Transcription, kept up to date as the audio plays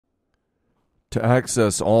To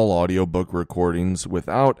access all audiobook recordings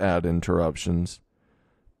without ad interruptions,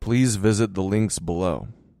 please visit the links below.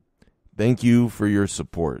 Thank you for your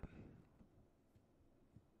support.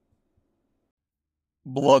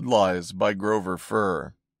 Blood Lies by Grover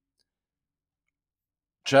Furr.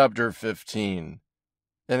 Chapter 15.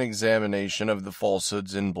 An examination of the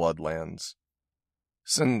falsehoods in Bloodlands.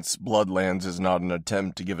 Since Bloodlands is not an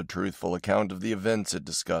attempt to give a truthful account of the events it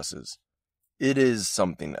discusses, it is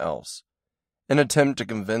something else. An attempt to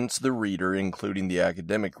convince the reader, including the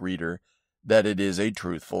academic reader, that it is a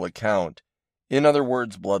truthful account. In other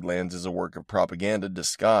words, Bloodlands is a work of propaganda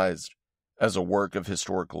disguised as a work of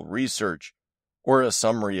historical research, or a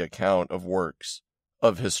summary account of works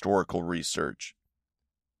of historical research.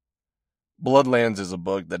 Bloodlands is a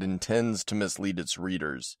book that intends to mislead its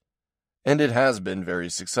readers, and it has been very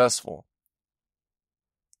successful.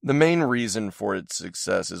 The main reason for its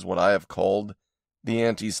success is what I have called the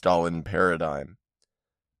anti-Stalin paradigm.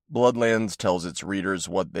 Bloodlands tells its readers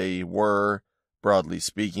what they were, broadly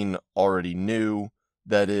speaking, already knew,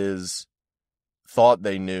 that is, thought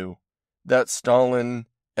they knew, that Stalin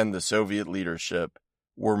and the Soviet leadership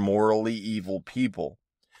were morally evil people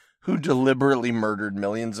who deliberately murdered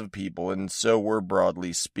millions of people and so were,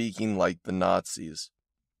 broadly speaking, like the Nazis.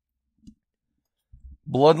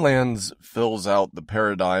 Bloodlands fills out the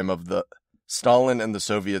paradigm of the Stalin and the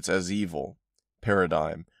Soviets as evil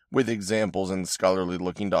paradigm with examples and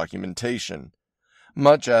scholarly-looking documentation,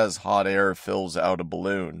 much as hot air fills out a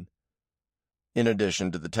balloon. In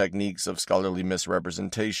addition to the techniques of scholarly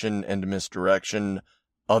misrepresentation and misdirection,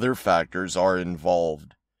 other factors are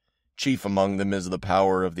involved. Chief among them is the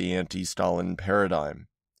power of the anti-Stalin paradigm.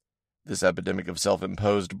 This epidemic of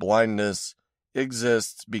self-imposed blindness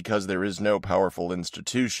exists because there is no powerful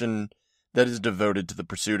institution that is devoted to the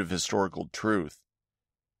pursuit of historical truth.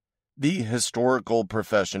 The historical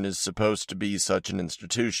profession is supposed to be such an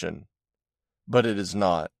institution, but it is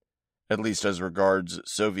not, at least as regards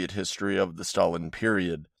Soviet history of the Stalin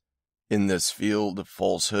period. In this field,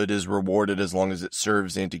 falsehood is rewarded as long as it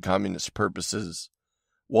serves anti-communist purposes,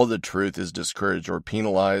 while the truth is discouraged or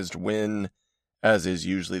penalized when, as is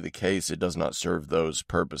usually the case, it does not serve those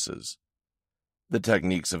purposes. The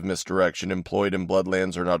techniques of misdirection employed in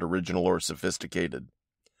Bloodlands are not original or sophisticated.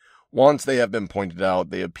 Once they have been pointed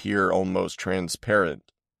out, they appear almost transparent,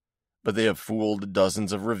 but they have fooled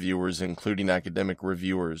dozens of reviewers, including academic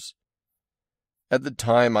reviewers. At the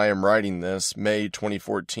time I am writing this, May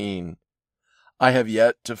 2014, I have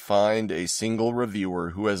yet to find a single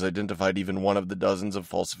reviewer who has identified even one of the dozens of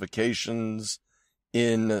falsifications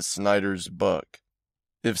in Snyder's book.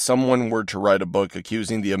 If someone were to write a book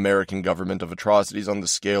accusing the American government of atrocities on the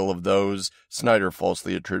scale of those Snyder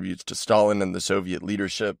falsely attributes to Stalin and the Soviet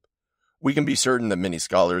leadership, we can be certain that many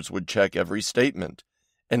scholars would check every statement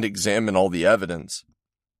and examine all the evidence.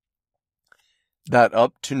 That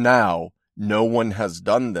up to now no one has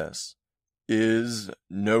done this is,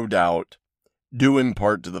 no doubt, due in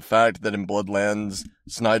part to the fact that in Bloodlands,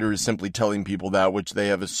 Snyder is simply telling people that which they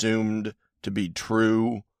have assumed to be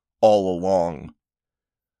true all along.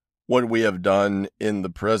 What we have done in the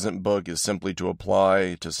present book is simply to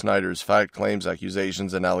apply to Snyder's fact claims,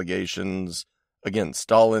 accusations, and allegations against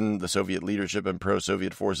Stalin, the Soviet leadership, and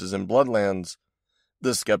pro-Soviet forces in Bloodlands,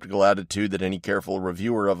 the skeptical attitude that any careful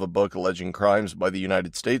reviewer of a book alleging crimes by the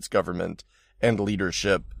United States government and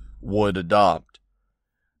leadership would adopt.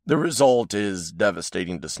 The result is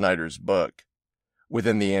devastating to Snyder's book.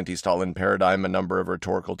 Within the anti-Stalin paradigm, a number of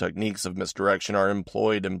rhetorical techniques of misdirection are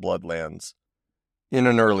employed in Bloodlands. In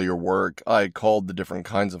an earlier work, I called the different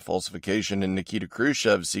kinds of falsification in Nikita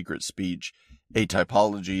Khrushchev's secret speech a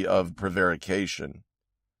typology of prevarication.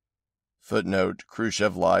 Footnote,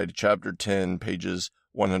 Khrushchev Lied, Chapter 10, pages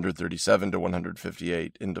 137 to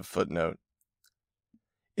 158, end of footnote.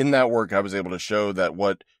 In that work, I was able to show that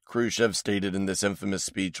what Khrushchev stated in this infamous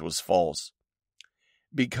speech was false.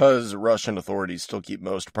 Because Russian authorities still keep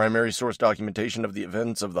most primary source documentation of the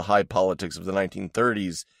events of the high politics of the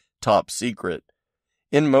 1930s top secret,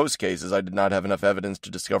 in most cases I did not have enough evidence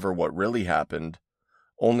to discover what really happened,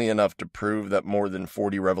 only enough to prove that more than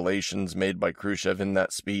 40 revelations made by Khrushchev in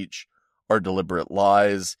that speech are deliberate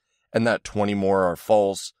lies, and that 20 more are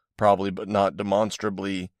false, probably but not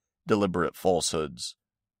demonstrably deliberate falsehoods.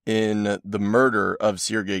 In The Murder of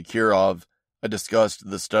Sergei Kirov, I discussed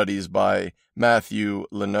the studies by Matthew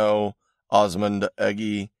Leno, Osmond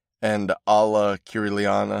Eggy, and Alla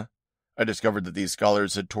Kiriliana. I discovered that these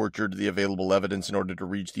scholars had tortured the available evidence in order to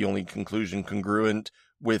reach the only conclusion congruent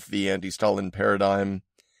with the anti-Stalin paradigm,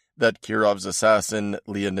 that Kirov's assassin,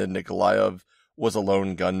 Leonid Nikolaev, was a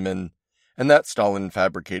lone gunman, and that Stalin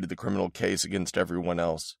fabricated the criminal case against everyone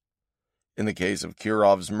else. In the case of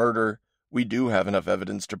Kirov's murder, we do have enough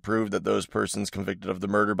evidence to prove that those persons convicted of the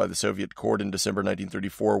murder by the Soviet court in December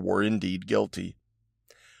 1934 were indeed guilty.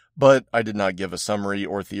 But I did not give a summary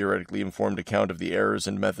or theoretically informed account of the errors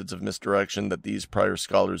and methods of misdirection that these prior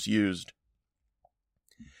scholars used.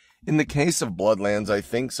 In the case of Bloodlands, I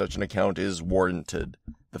think such an account is warranted.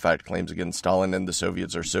 The fact claims against Stalin and the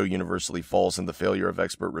Soviets are so universally false, and the failure of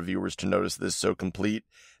expert reviewers to notice this so complete,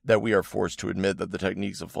 that we are forced to admit that the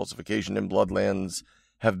techniques of falsification in Bloodlands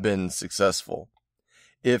have been successful.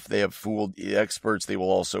 If they have fooled the experts, they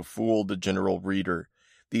will also fool the general reader.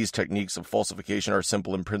 These techniques of falsification are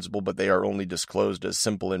simple in principle, but they are only disclosed as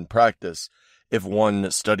simple in practice if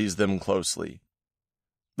one studies them closely.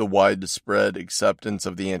 The widespread acceptance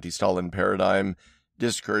of the anti-Stalin paradigm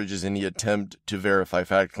discourages any attempt to verify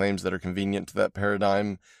fact claims that are convenient to that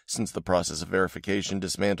paradigm, since the process of verification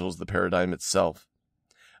dismantles the paradigm itself.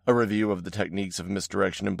 A review of the techniques of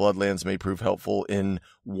misdirection in Bloodlands may prove helpful in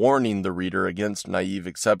warning the reader against naive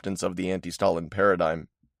acceptance of the anti-Stalin paradigm.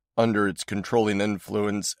 Under its controlling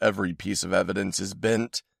influence, every piece of evidence is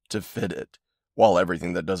bent to fit it, while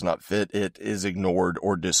everything that does not fit it is ignored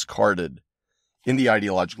or discarded. In the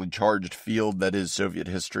ideologically charged field that is Soviet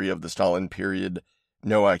history of the Stalin period,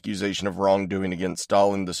 no accusation of wrongdoing against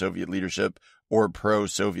Stalin, the Soviet leadership, or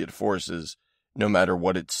pro-Soviet forces, no matter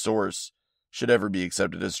what its source, should ever be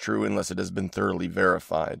accepted as true unless it has been thoroughly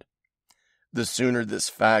verified. The sooner this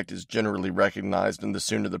fact is generally recognized and the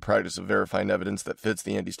sooner the practice of verifying evidence that fits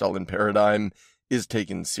the anti-Stalin paradigm is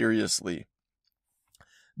taken seriously,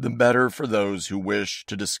 the better for those who wish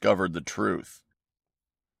to discover the truth.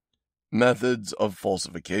 Methods of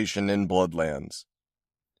falsification in Bloodlands.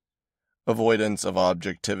 Avoidance of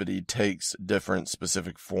objectivity takes different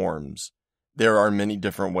specific forms. There are many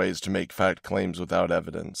different ways to make fact claims without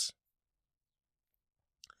evidence.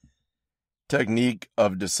 Technique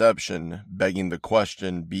of deception, begging the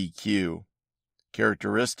question, BQ.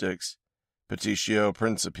 Characteristics, petitio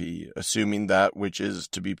principii, assuming that which is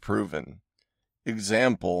to be proven.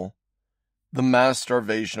 Example, the mass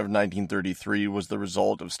starvation of 1933 was the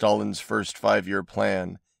result of Stalin's first 5-year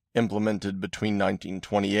plan, implemented between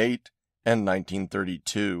 1928 and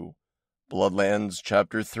 1932. Bloodlands,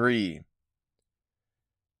 Chapter 3.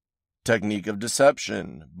 Technique of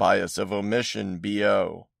deception, bias of omission,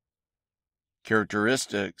 BO.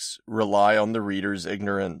 Characteristics, rely on the reader's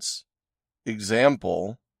ignorance.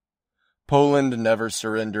 Example, Poland never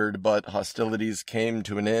surrendered, but hostilities came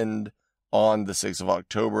to an end on the 6th of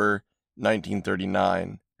October,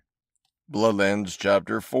 1939. Bloodlands,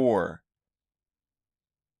 Chapter 4.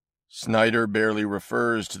 Snyder barely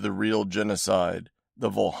refers to the real genocide, the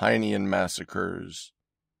Volhynian massacres.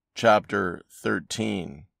 Chapter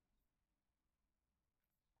 13.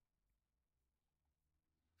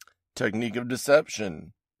 Technique of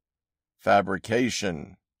deception,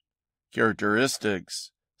 fabrication.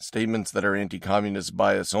 Characteristics, statements that are anti-communist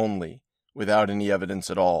bias only, without any evidence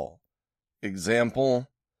at all. Example,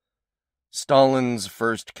 Stalin's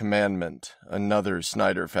first commandment, another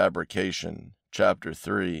Snyder fabrication. Chapter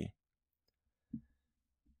 3.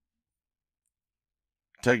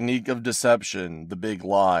 Technique of deception, the big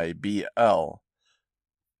lie, BL.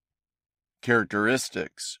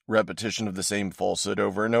 Characteristics, repetition of the same falsehood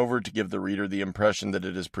over and over to give the reader the impression that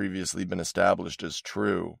it has previously been established as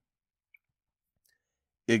true.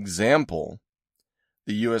 Example,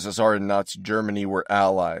 the USSR and Nazi Germany were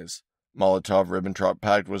allies. Molotov-Ribbentrop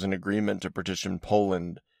Pact was an agreement to partition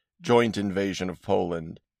Poland, joint invasion of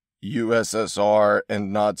Poland. USSR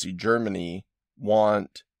and Nazi Germany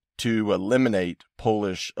want to eliminate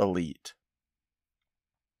Polish elite.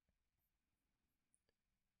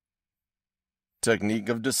 Technique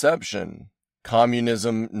of deception,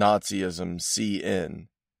 communism, Nazism, CN.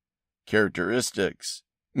 Characteristics,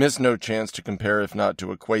 miss no chance to compare if not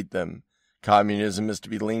to equate them. Communism is to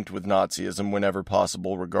be linked with Nazism whenever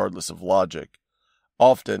possible, regardless of logic.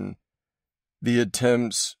 Often, the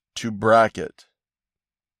attempts to bracket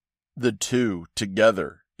the two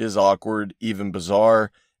together is awkward, even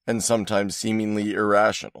bizarre, and sometimes seemingly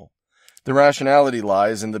irrational. The rationality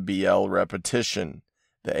lies in the BL repetition.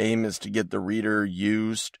 The aim is to get the reader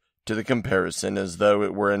used to the comparison as though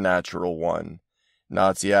it were a natural one.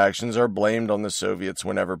 Nazi actions are blamed on the Soviets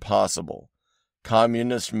whenever possible.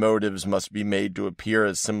 Communist motives must be made to appear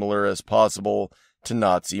as similar as possible to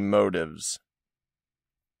Nazi motives.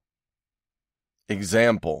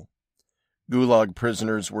 Example, Gulag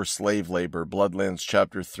prisoners were slave labor, Bloodlands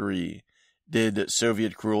Chapter 3. Did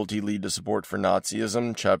Soviet cruelty lead to support for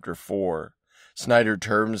Nazism? Chapter 4. Snyder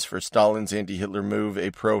terms for Stalin's anti-Hitler move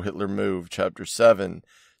a pro-Hitler move. Chapter 7.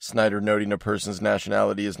 Snyder noting a person's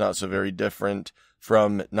nationality is not so very different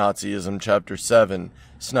from Nazism, Chapter 7.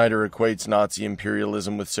 Snyder equates Nazi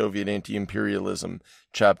imperialism with Soviet anti-imperialism.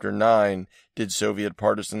 Chapter 9. Did Soviet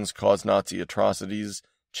partisans cause Nazi atrocities?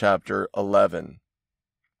 Chapter 11.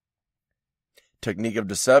 Technique of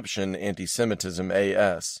deception, anti-Semitism,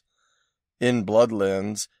 AS. In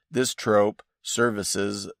Bloodlands, this trope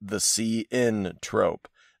services the see-in trope.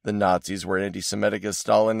 The Nazis were anti-Semitic as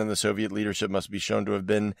Stalin, and the Soviet leadership must be shown to have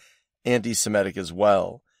been anti-Semitic as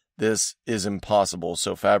well. This is impossible,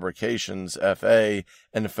 so fabrications, FA,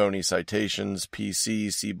 and phony citations,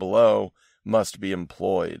 PC, see below, must be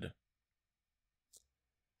employed.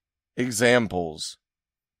 Examples.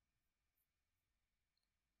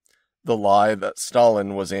 The lie that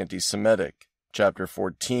Stalin was anti-Semitic. Chapter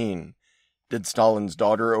 14. Did Stalin's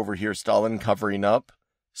daughter overhear Stalin covering up?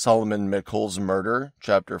 Solomon Mikul's murder.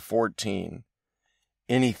 Chapter 14.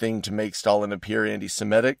 Anything to make Stalin appear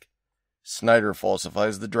anti-Semitic? Snyder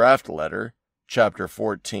falsifies the draft letter. Chapter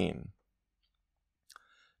 14.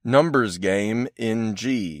 Numbers game in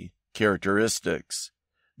G. Characteristics.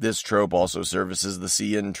 This trope also services the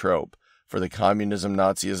see-in trope. For the communism,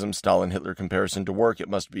 Nazism, Stalin-Hitler comparison to work, it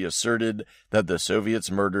must be asserted that the Soviets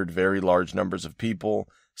murdered very large numbers of people,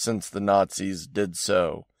 since the Nazis did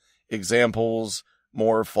so. Examples,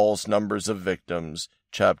 more false numbers of victims.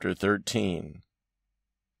 Chapter 13.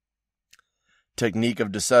 Technique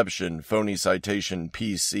of deception, phony citation,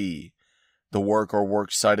 PC. The work or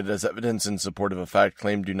works cited as evidence in support of a fact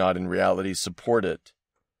claim do not in reality support it.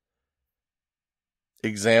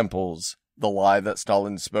 Examples. The lie that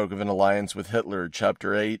Stalin spoke of an alliance with Hitler,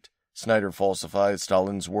 Chapter 8. Snyder falsifies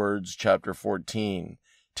Stalin's words, Chapter 14.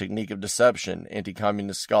 Technique of deception,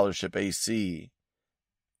 anti-communist scholarship, AC.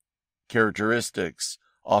 Characteristics.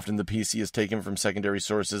 Often the PC is taken from secondary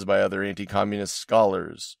sources by other anti-communist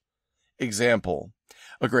scholars. Example.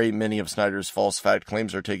 A great many of Snyder's false fact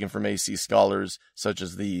claims are taken from AC scholars, such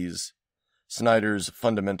as these. Snyder's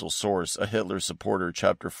fundamental source, a Hitler supporter,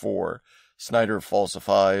 Chapter 4. Snyder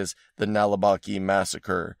falsifies the Nalibaki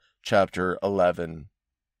massacre, Chapter 11.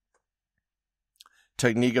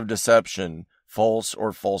 Technique of deception, false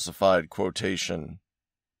or falsified quotation.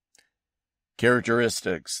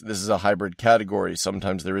 Characteristics. This is a hybrid category.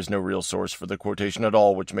 Sometimes there is no real source for the quotation at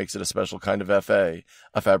all, which makes it a special kind of FA,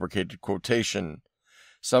 a fabricated quotation.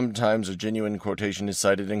 Sometimes a genuine quotation is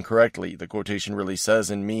cited incorrectly. The quotation really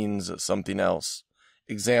says and means something else.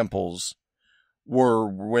 Examples. Were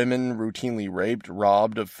women routinely raped,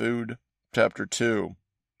 robbed of food? Chapter 2.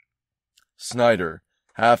 Snyder.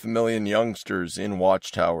 500,000 youngsters in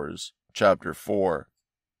watchtowers. Chapter 4.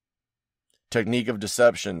 Technique of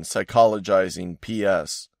deception, psychologizing,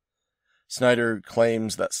 PS. Snyder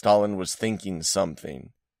claims that Stalin was thinking something.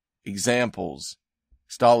 Examples.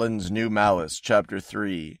 Stalin's new malice, Chapter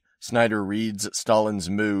 3. Snyder reads Stalin's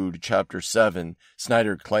mood, Chapter 7.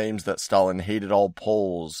 Snyder claims that Stalin hated all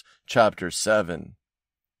Poles, Chapter 7.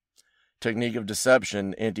 Technique of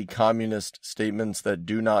deception, anti-communist statements that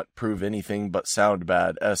do not prove anything but sound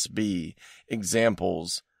bad, SB.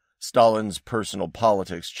 Examples. Stalin's personal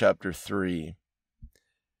politics, Chapter 3.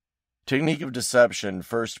 Technique of deception,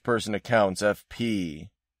 first-person accounts, FP.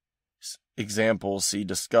 Examples, see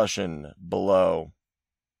discussion below.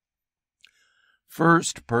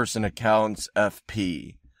 First-person accounts,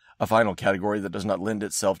 FP. A final category that does not lend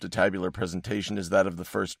itself to tabular presentation is that of the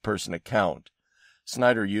first-person account.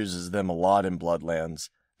 Snyder uses them a lot in Bloodlands.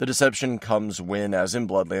 The deception comes when, as in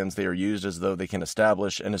Bloodlands, they are used as though they can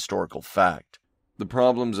establish an historical fact. The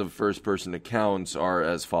problems of first-person accounts are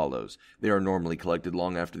as follows. They are normally collected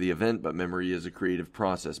long after the event, but memory is a creative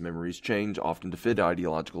process. Memories change, often to fit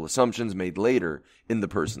ideological assumptions made later in the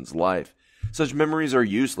person's life. Such memories are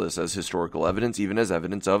useless as historical evidence, even as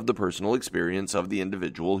evidence of the personal experience of the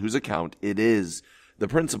individual whose account it is. The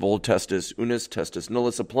principle testis unus testis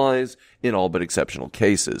nullus applies in all but exceptional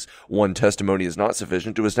cases. One testimony is not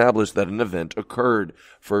sufficient to establish that an event occurred.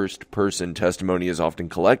 First-person testimony is often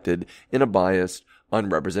collected in a biased,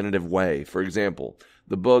 unrepresentative way. For example,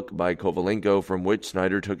 the book by Kovalenko from which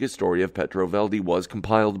Snyder took his story of Petroveldi was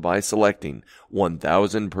compiled by selecting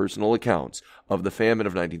 1,000 personal accounts of the famine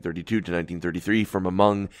of 1932 to 1933 from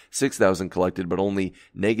among 6,000 collected, but only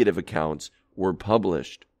negative accounts were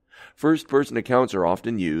published. First-person accounts are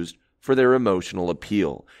often used for their emotional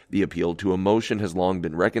appeal. The appeal to emotion has long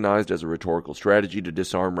been recognized as a rhetorical strategy to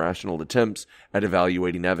disarm rational attempts at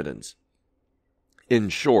evaluating evidence. In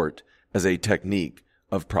short, as a technique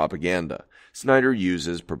of propaganda. Snyder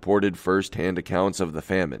uses purported first-hand accounts of the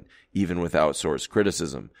famine, even without source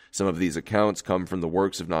criticism. Some of these accounts come from the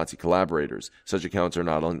works of Nazi collaborators. Such accounts are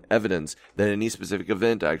not on evidence that any specific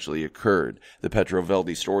event actually occurred. The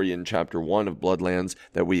Petroveldi story in Chapter 1 of Bloodlands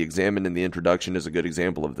that we examined in the introduction is a good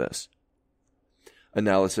example of this.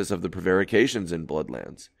 Analysis of the prevarications in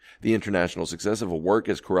Bloodlands. The international success of a work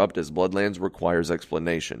as corrupt as Bloodlands requires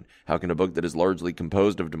explanation. How can a book that is largely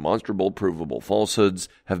composed of demonstrable, provable falsehoods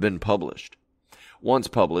have been published? Once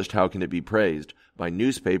published, how can it be praised? By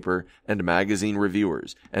newspaper and magazine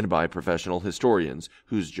reviewers, and by professional historians,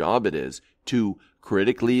 whose job it is to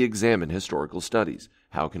critically examine historical studies.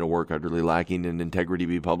 How can a work utterly lacking in integrity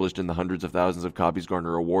be published in the hundreds of thousands of copies,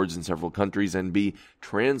 garner awards in several countries, and be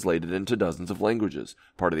translated into dozens of languages?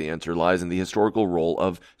 Part of the answer lies in the historical role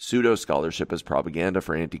of pseudo-scholarship as propaganda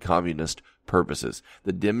for anti-communist purposes.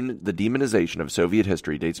 The demonization of Soviet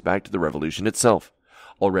history dates back to the revolution itself.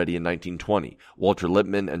 Already in 1920, Walter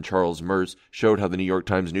Lippmann and Charles Merce showed how the New York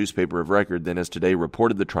Times newspaper of record then as today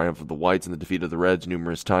reported the triumph of the whites and the defeat of the reds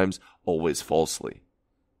numerous times, always falsely.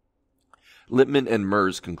 Lippmann and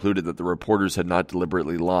Merce concluded that the reporters had not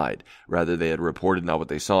deliberately lied. Rather, they had reported not what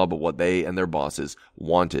they saw, but what they and their bosses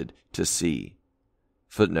wanted to see.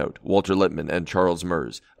 Footnote, Walter Lippmann and Charles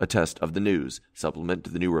Merce, A Test of the News, Supplement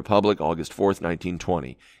to the New Republic, August 4th,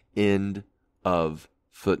 1920. End of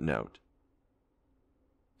footnote.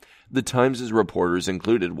 The Times' reporters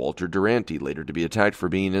included Walter Duranty, later to be attacked for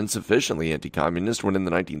being insufficiently anti-communist when in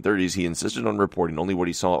the 1930s he insisted on reporting only what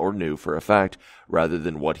he saw or knew for a fact, rather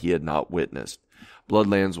than what he had not witnessed.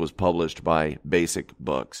 Bloodlands was published by Basic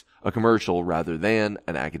Books, a commercial rather than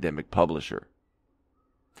an academic publisher.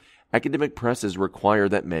 Academic presses require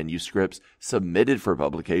that manuscripts submitted for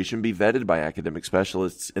publication be vetted by academic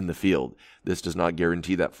specialists in the field. This does not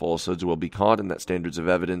guarantee that falsehoods will be caught and that standards of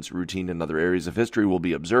evidence, routine in other areas of history will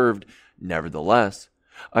be observed. Nevertheless,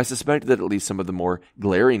 I suspect that at least some of the more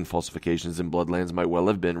glaring falsifications in Bloodlands might well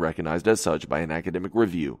have been recognized as such by an academic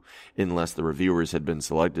review, unless the reviewers had been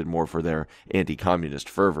selected more for their anti-communist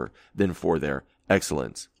fervor than for their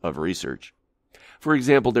excellence of research. For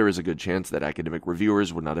example, there is a good chance that academic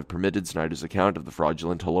reviewers would not have permitted Snyder's account of the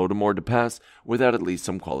fraudulent Holodomor to pass without at least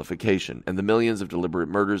some qualification, and the millions of deliberate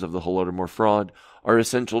murders of the Holodomor fraud are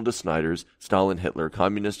essential to Snyder's Stalin-Hitler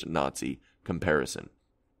communist-Nazi comparison.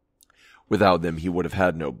 Without them, he would have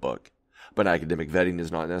had no book. But academic vetting is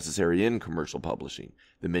not necessary in commercial publishing.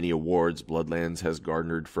 The many awards Bloodlands has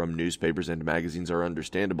garnered from newspapers and magazines are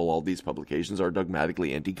understandable. All these publications are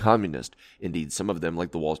dogmatically anti-communist. Indeed, some of them,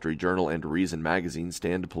 like the Wall Street Journal and Reason magazine,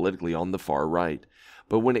 stand politically on the far right.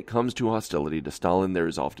 But when it comes to hostility to Stalin, there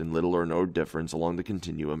is often little or no difference along the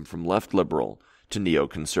continuum from left liberal to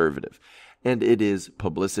neoconservative. And it is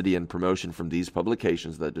publicity and promotion from these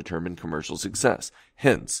publications that determine commercial success,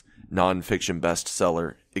 hence non-fiction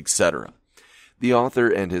bestseller, etc. The author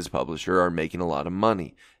and his publisher are making a lot of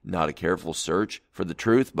money. Not a careful search for the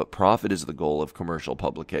truth, but profit is the goal of commercial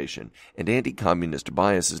publication. And anti-communist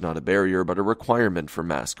bias is not a barrier, but a requirement for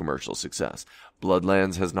mass commercial success.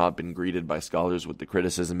 Bloodlands has not been greeted by scholars with the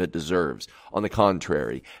criticism it deserves. On the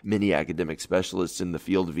contrary, many academic specialists in the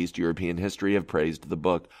field of East European history have praised the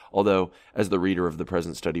book, although, as the reader of the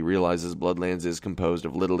present study realizes, Bloodlands is composed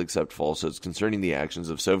of little except falsehoods concerning the actions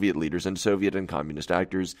of Soviet leaders and Soviet and communist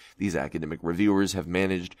actors. These academic reviewers have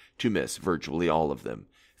managed to miss virtually all of them.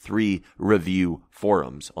 3 review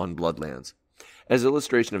forums on Bloodlands. As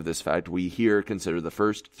illustration of this fact, we here consider the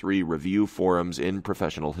first 3 review forums in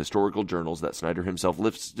professional historical journals that Snyder himself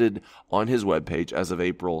listed on his webpage as of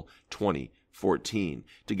April 2014.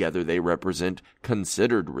 Together they represent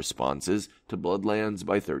considered responses to Bloodlands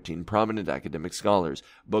by 13 prominent academic scholars.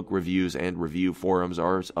 Book reviews and review forums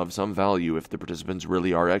are of some value if the participants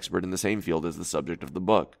really are expert in the same field as the subject of the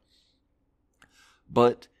book.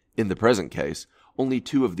 But, in the present case, only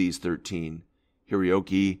 2 of these 13,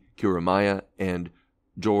 Hiroki Kurumaya and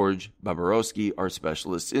George Babarowski, are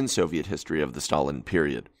specialists in Soviet history of the Stalin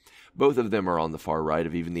period. Both of them are on the far right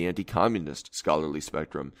of even the anti-communist scholarly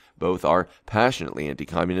spectrum. Both are passionately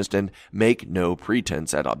anti-communist and make no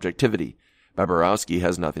pretense at objectivity. Babarowski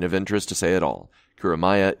has nothing of interest to say at all.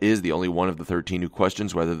 Kurumaya is the only one of the 13 who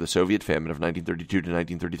questions whether the Soviet famine of 1932 to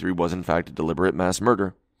 1933 was in fact a deliberate mass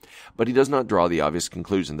murder. But he does not draw the obvious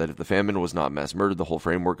conclusion that if the famine was not mass murder, the whole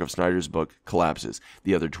framework of Snyder's book collapses.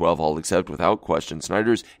 The other 12 all accept without question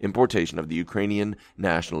Snyder's importation of the Ukrainian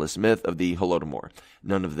nationalist myth of the Holodomor.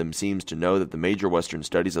 None of them seems to know that the major Western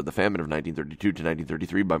studies of the famine of 1932 to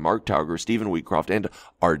 1933 by Mark Tauger, Stephen Wheatcroft, and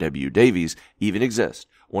R.W. Davies even exist,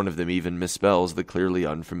 One of them even misspells the clearly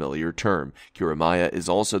unfamiliar term. Kuromaya is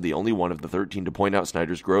also the only one of the 13 to point out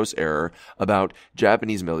Snyder's gross error about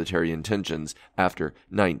Japanese military intentions after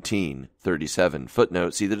 1937.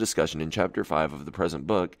 Footnote, see the discussion in Chapter 5 of the present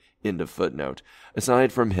book. End of footnote.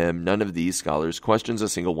 Aside from him, none of these scholars questions a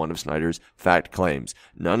single one of Snyder's fact claims.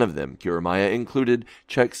 None of them, Kuromaya included,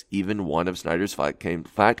 checks even one of Snyder's fact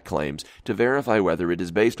claims to verify whether it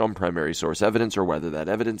is based on primary source evidence or whether that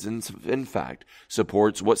evidence in fact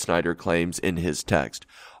supports what Snyder claims in his text.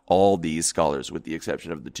 All these scholars, with the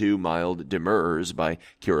exception of the two mild demurrers by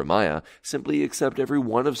Kuromaya, simply accept every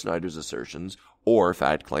one of Snyder's assertions or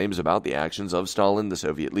fact claims about the actions of Stalin, the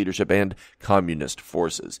Soviet leadership, and communist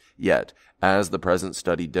forces. Yet, as the present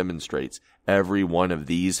study demonstrates, every one of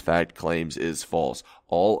these fact claims is false.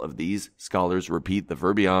 All of these scholars repeat the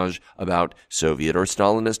verbiage about Soviet or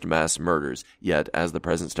Stalinist mass murders. Yet, as the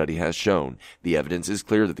present study has shown, the evidence is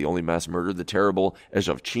clear that the only mass murder, the terrible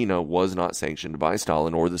Azovchina, was not sanctioned by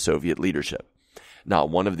Stalin or the Soviet leadership. Not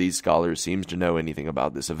one of these scholars seems to know anything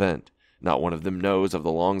about this event. Not one of them knows of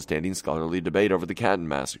the long-standing scholarly debate over the Katyn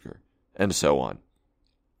massacre, and so on.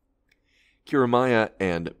 Kuromaya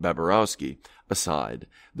and Babarowski aside,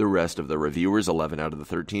 the rest of the reviewers, 11 out of the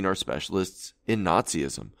 13, are specialists in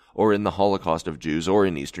Nazism, or in the Holocaust of Jews, or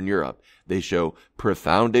in Eastern Europe. They show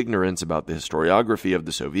profound ignorance about the historiography of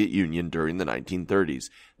the Soviet Union during the 1930s.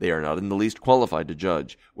 They are not in the least qualified to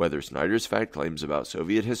judge whether Snyder's fact claims about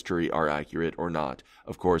Soviet history are accurate or not.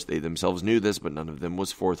 Of course, they themselves knew this, but none of them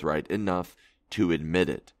was forthright enough to admit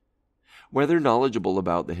it. Whether knowledgeable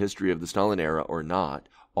about the history of the Stalin era or not,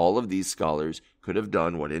 all of these scholars could have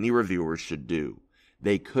done what any reviewer should do.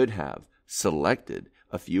 They could have selected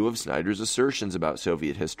a few of Snyder's assertions about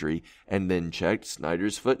Soviet history and then checked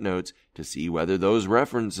Snyder's footnotes to see whether those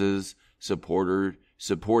references supported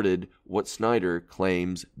what Snyder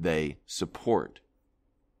claims they support.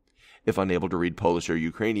 If unable to read Polish or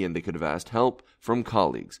Ukrainian, they could have asked help from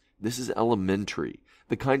colleagues. This is elementary,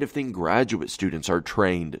 the kind of thing graduate students are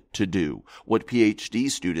trained to do, what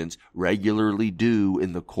PhD students regularly do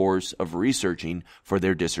in the course of researching for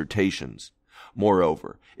their dissertations.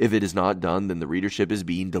 Moreover, if it is not done, then the readership is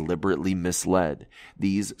being deliberately misled.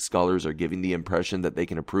 These scholars are giving the impression that they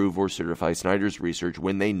can approve or certify Snyder's research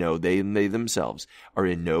when they know they themselves are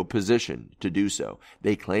in no position to do so.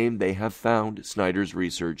 They claim they have found Snyder's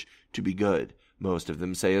research to be good. Most of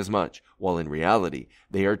them say as much, while in reality,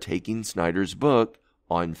 they are taking Snyder's book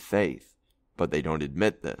on faith. But they don't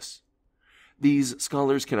admit this. These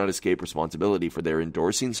scholars cannot escape responsibility for their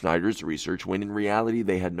endorsing Snyder's research when in reality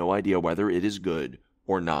they had no idea whether it is good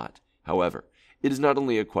or not. However, it is not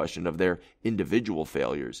only a question of their individual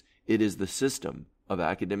failures, it is the system of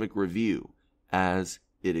academic review as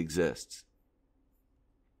it exists.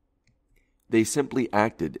 They simply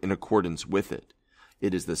acted in accordance with it.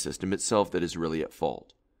 It is the system itself that is really at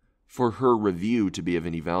fault. For her review to be of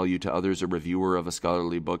any value to others, a reviewer of a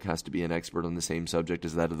scholarly book has to be an expert on the same subject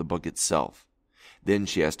as that of the book itself. Then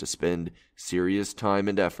she has to spend serious time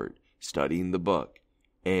and effort studying the book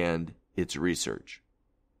and its research.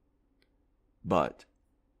 But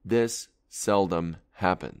this seldom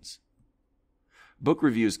happens. Book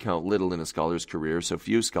reviews count little in a scholar's career, so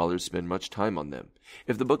few scholars spend much time on them.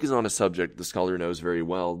 If the book is on a subject the scholar knows very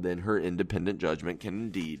well, then her independent judgment can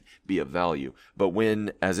indeed be of value. But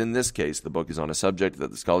when, as in this case, the book is on a subject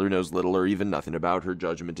that the scholar knows little or even nothing about, her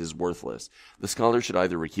judgment is worthless. The scholar should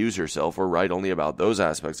either recuse herself or write only about those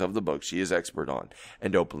aspects of the book she is expert on,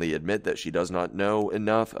 and openly admit that she does not know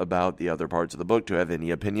enough about the other parts of the book to have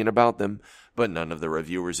any opinion about them. But none of the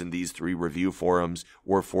reviewers in these 3 review forums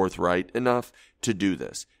were forthright enough to do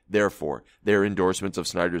this. Therefore, their endorsements of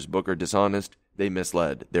Snyder's book are dishonest. They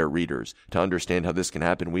misled their readers. To understand how this can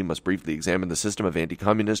happen, we must briefly examine the system of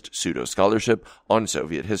anti-communist pseudo-scholarship on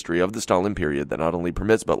Soviet history of the Stalin period that not only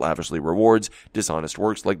permits but lavishly rewards dishonest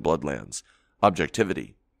works like Bloodlands.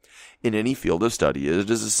 Objectivity. In any field of study, it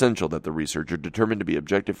is essential that the researcher determine to be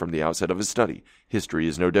objective from the outset of his study. History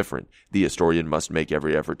is no different. The historian must make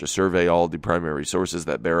every effort to survey all the primary sources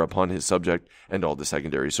that bear upon his subject and all the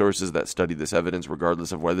secondary sources that study this evidence,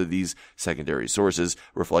 regardless of whether these secondary sources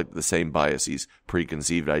reflect the same biases,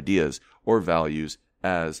 preconceived ideas, or values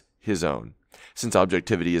as his own. Since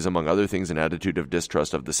objectivity is, among other things, an attitude of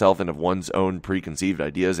distrust of the self and of one's own preconceived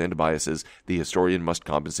ideas and biases, the historian must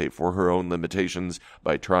compensate for her own limitations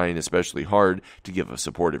by trying especially hard to give a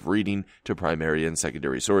supportive reading to primary and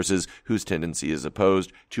secondary sources whose tendency is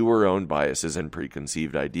opposed to her own biases and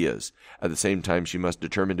preconceived ideas. At the same time, she must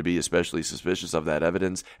determine to be especially suspicious of that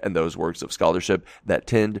evidence and those works of scholarship that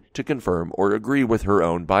tend to confirm or agree with her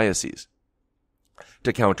own biases.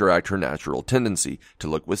 to counteract her natural tendency to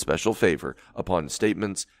look with special favor upon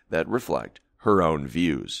statements that reflect her own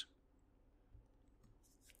views.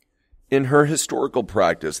 In her historical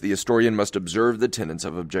practice, the historian must observe the tenets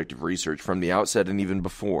of objective research from the outset and even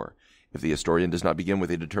before. If the historian does not begin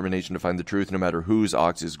with a determination to find the truth, no matter whose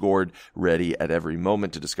ox is gored, ready at every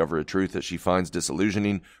moment to discover a truth that she finds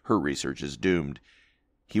disillusioning, her research is doomed.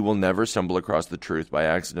 He will never stumble across the truth by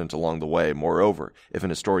accident along the way. Moreover, if an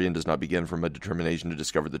historian does not begin from a determination to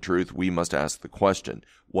discover the truth, we must ask the question,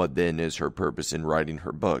 what then is her purpose in writing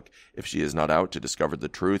her book? If she is not out to discover the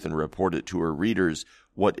truth and report it to her readers,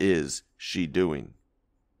 what is she doing?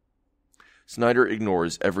 Snyder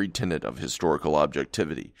ignores every tenet of historical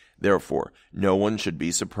objectivity. Therefore, no one should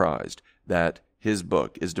be surprised that his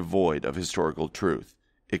book is devoid of historical truth.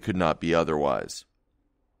 It could not be otherwise.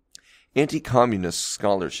 Anti-communist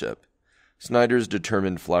scholarship. Snyder's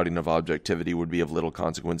determined flouting of objectivity would be of little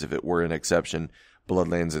consequence if it were an exception.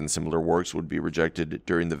 Bloodlands and similar works would be rejected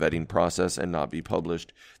during the vetting process and not be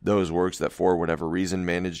published. Those works that for whatever reason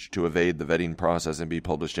managed to evade the vetting process and be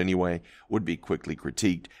published anyway would be quickly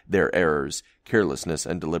critiqued, their errors, carelessness,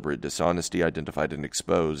 and deliberate dishonesty identified and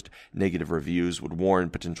exposed. Negative reviews would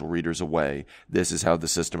warn potential readers away. This is how the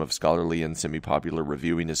system of scholarly and semi-popular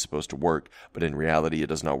reviewing is supposed to work, but in reality it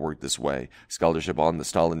does not work this way. Scholarship on the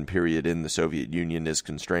Stalin period in the Soviet Union is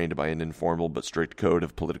constrained by an informal but strict code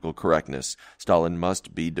of political correctness. Stalin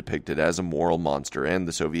must be depicted as a moral monster, and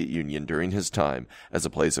the Soviet Union during his time as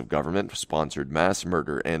a place of government-sponsored mass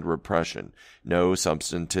murder and repression. No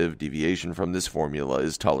substantive deviation from this formula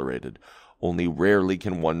is tolerated. Only rarely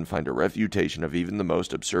can one find a refutation of even the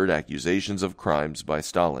most absurd accusations of crimes by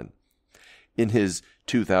Stalin. In his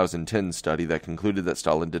 2010 study that concluded that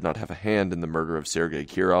Stalin did not have a hand in the murder of Sergei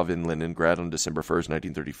Kirov in Leningrad on December 1,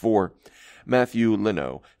 1934, Matthew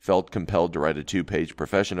Leno felt compelled to write a 2-page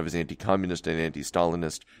profession of his anti-communist and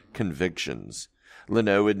anti-Stalinist convictions.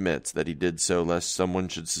 Leno admits that he did so lest someone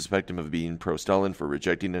should suspect him of being pro-Stalin for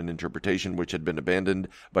rejecting an interpretation which had been abandoned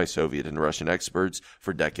by Soviet and Russian experts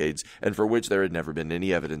for decades and for which there had never been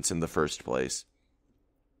any evidence in the first place.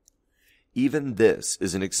 Even this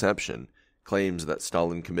is an exception. Claims that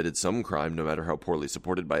Stalin committed some crime, no matter how poorly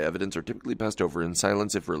supported by evidence, are typically passed over in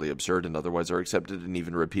silence if really absurd, and otherwise are accepted and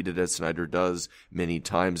even repeated, as Snyder does many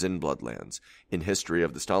times in Bloodlands. In history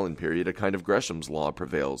of the Stalin period, a kind of Gresham's law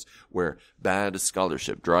prevails, where bad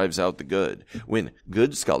scholarship drives out the good. When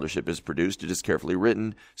good scholarship is produced, it is carefully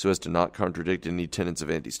written, so as to not contradict any tenets of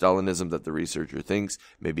anti-Stalinism that the researcher thinks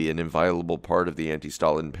may be an inviolable part of the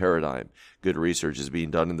anti-Stalin paradigm. Good research is being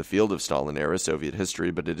done in the field of Stalin-era Soviet history,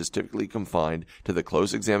 but it is typically confined to the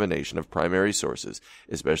close examination of primary sources,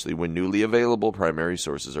 especially when newly available primary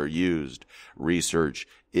sources are used. Research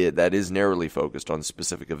that is narrowly focused on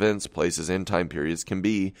specific events, places, and time periods can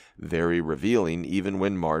be very revealing, even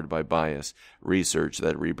when marred by bias. Research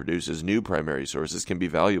that reproduces new primary sources can be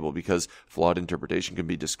valuable because flawed interpretation can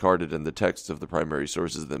be discarded and the texts of the primary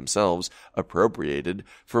sources themselves appropriated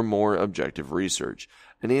for more objective research.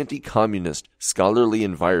 An anti-communist scholarly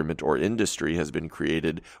environment or industry has been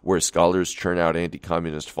created where scholars churn out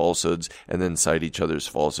anti-communist falsehoods and then cite each other's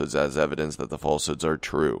falsehoods as evidence that the falsehoods are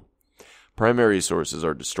true. Primary sources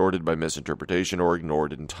are distorted by misinterpretation or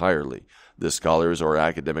ignored entirely. The scholars or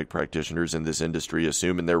academic practitioners in this industry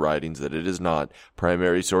assume in their writings that it is not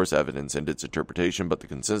primary source evidence and its interpretation but the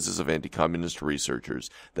consensus of anti-communist researchers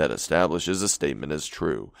that establishes a statement as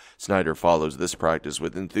true. Snyder follows this practice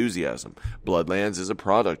with enthusiasm. Bloodlands is a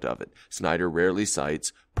product of it. Snyder rarely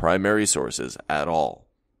cites primary sources at all.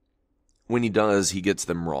 When he does, he gets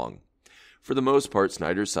them wrong. For the most part,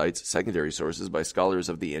 Snyder cites secondary sources by scholars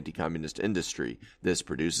of the anti-communist industry. This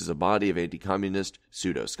produces a body of anti-communist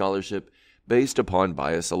pseudo-scholarship based upon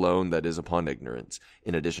bias alone, that is, upon ignorance.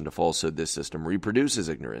 In addition to falsehood, this system reproduces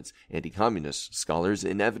ignorance. Anti-communist scholars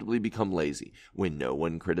inevitably become lazy when no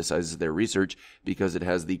one criticizes their research because it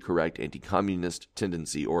has the correct anti-communist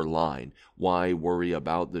tendency or line. Why worry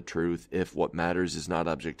about the truth if what matters is not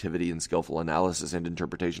objectivity and skillful analysis and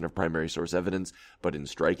interpretation of primary source evidence, but in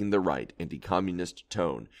striking the right anti-communist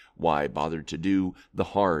tone? Why bother to do the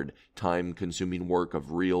hard, time-consuming work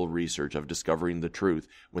of real research, of discovering the truth,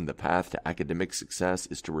 when the path to academic success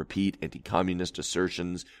is to repeat anti-communist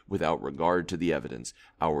assertions without regard to the evidence?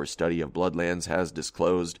 Our study of Bloodlands has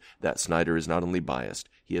disclosed that Snyder is not only biased,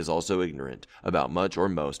 he is also ignorant about much or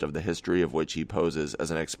most of the history of which he poses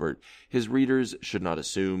as an expert. His readers should not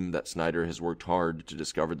assume that Snyder has worked hard to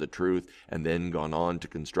discover the truth and then gone on to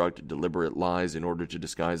construct deliberate lies in order to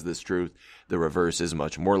disguise this truth. The reverse is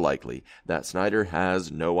much more likely, that Snyder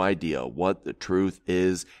has no idea what the truth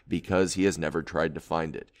is because he has never tried to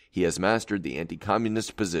find it. He has mastered the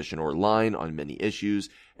anti-communist position or line on many issues,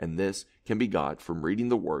 and this can be got from reading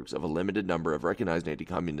the works of a limited number of recognized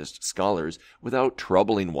anti-communist scholars without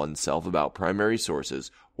troubling oneself about primary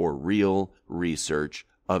sources or real research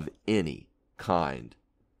of any kind.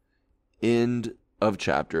 End of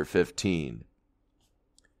chapter 15.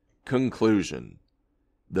 Conclusion.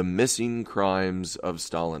 The missing crimes of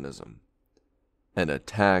Stalinism. An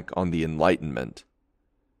attack on the Enlightenment.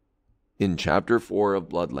 In Chapter 4 of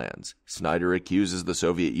Bloodlands, Snyder accuses the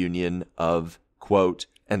Soviet Union of, quote,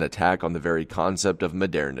 an attack on the very concept of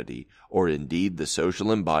modernity, or indeed the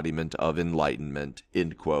social embodiment of enlightenment,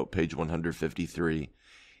 end quote, page 153.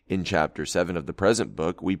 In Chapter 7 of the present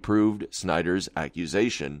book, we proved Snyder's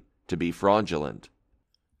accusation to be fraudulent.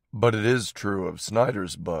 But it is true of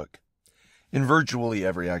Snyder's book. In virtually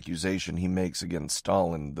every accusation he makes against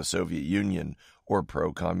Stalin, the Soviet Union, or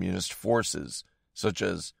pro-communist forces, such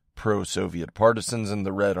as pro-Soviet partisans in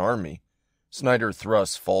the Red Army, Snyder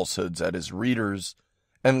thrusts falsehoods at his readers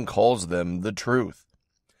and calls them the truth.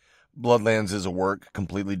 Bloodlands is a work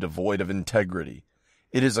completely devoid of integrity.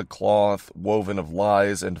 It is a cloth woven of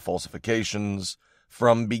lies and falsifications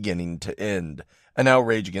from beginning to end, an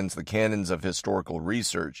outrage against the canons of historical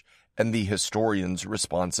research and the historian's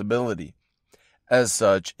responsibility. As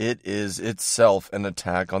such, it is itself an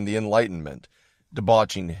attack on the Enlightenment,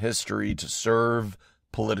 debauching history to serve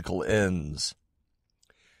political ends.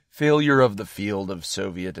 Failure of the field of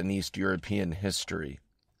Soviet and East European history.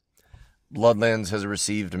 Bloodlands has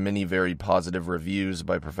received many very positive reviews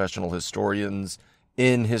by professional historians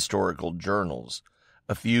in historical journals.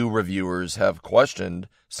 A few reviewers have questioned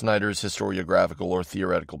Snyder's historiographical or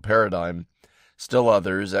theoretical paradigm. Still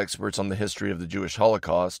others, experts on the history of the Jewish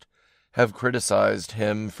Holocaust, have criticized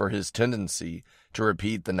him for his tendency to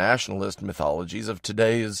repeat the nationalist mythologies of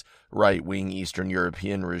today's right-wing Eastern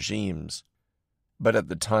European regimes. But at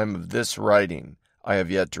the time of this writing, I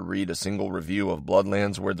have yet to read a single review of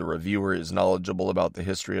Bloodlands where the reviewer is knowledgeable about the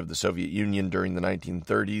history of the Soviet Union during the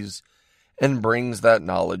 1930s and brings that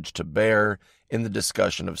knowledge to bear in the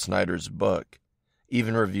discussion of Snyder's book.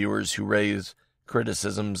 Even reviewers who raise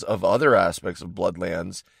criticisms of other aspects of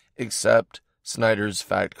Bloodlands accept Snyder's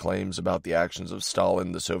fact claims about the actions of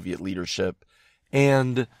Stalin, the Soviet leadership,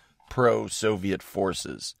 and pro-Soviet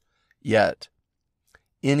forces. Yet,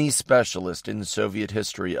 any specialist in Soviet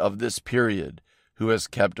history of this period who has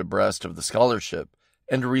kept abreast of the scholarship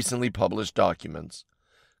and recently published documents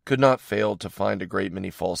could not fail to find a great many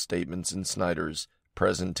false statements in Snyder's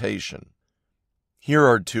presentation. Here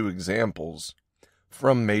are two examples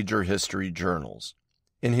from major history journals.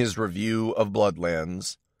 In his review of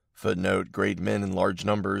Bloodlands, footnote, Great Men in Large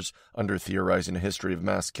Numbers Under Theorizing a History of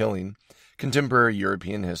Mass Killing, Contemporary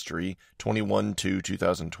European History,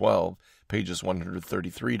 21-2012, pages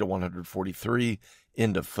 133 to 143,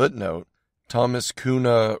 end of footnote, Thomas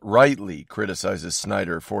Kuhne rightly criticizes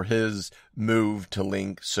Snyder for his move to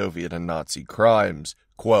link Soviet and Nazi crimes,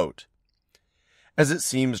 quote, as it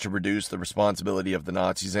seems to reduce the responsibility of the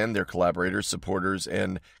Nazis and their collaborators, supporters,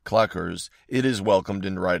 and claqueurs, it is welcomed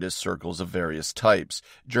in rightist circles of various types.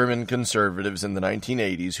 German conservatives in the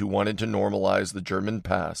 1980s who wanted to normalize the German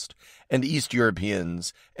past, and East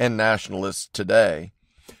Europeans and nationalists today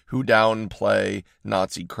who downplay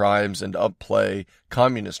Nazi crimes and upplay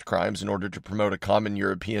communist crimes in order to promote a common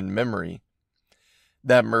European memory.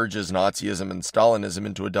 That merges Nazism and Stalinism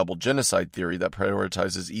into a double genocide theory that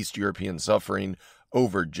prioritizes East European suffering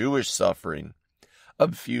over Jewish suffering,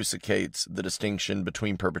 obfuscates the distinction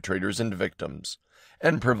between perpetrators and victims,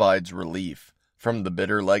 and provides relief from the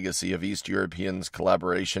bitter legacy of East Europeans'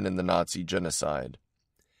 collaboration in the Nazi genocide.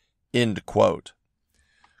 End quote.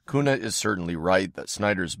 Kuhne is certainly right that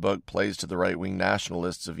Snyder's book plays to the right-wing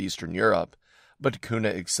nationalists of Eastern Europe, but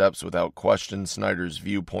Kuhne accepts without question Snyder's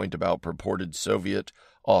viewpoint about purported Soviet,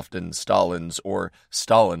 often Stalin's or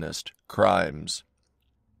Stalinist, crimes.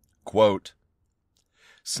 Quote,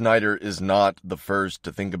 Snyder is not the first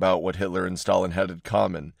to think about what Hitler and Stalin had in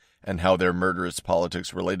common and how their murderous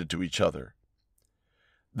politics related to each other.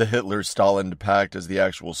 The Hitler-Stalin pact is the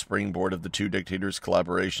actual springboard of the two dictators'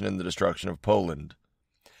 collaboration in the destruction of Poland.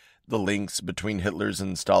 The links between Hitler's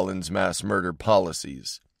and Stalin's mass murder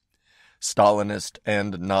policies. Stalinist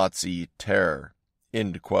and Nazi terror.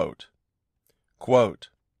 End quote. Quote,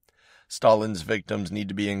 Stalin's victims need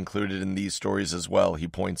to be included in these stories as well. He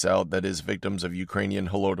points out that his victims of Ukrainian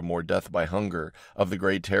Holodomor, death by hunger, of the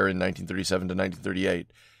Great Terror in 1937 to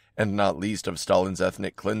 1938, and not least of Stalin's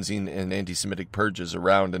ethnic cleansing and anti-Semitic purges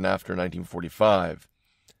around and after 1945.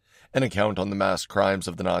 An account on the mass crimes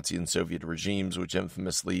of the Nazi and Soviet regimes which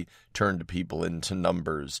infamously turned people into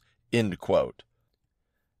numbers." End quote.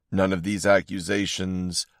 None of these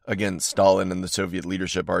accusations against Stalin and the Soviet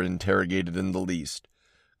leadership are interrogated in the least.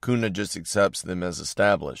 Kuna just accepts them as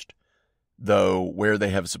established, though where they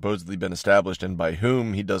have supposedly been established and by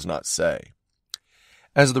whom he does not say.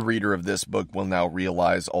 As the reader of this book will now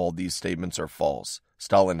realize, all these statements are false.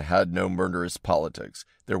 Stalin had no murderous politics.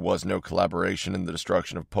 There was no collaboration in the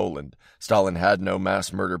destruction of Poland. Stalin had no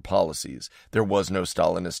mass murder policies. There was no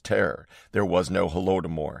Stalinist terror. There was no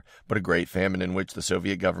Holodomor, but a great famine in which the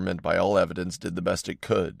Soviet government, by all evidence, did the best it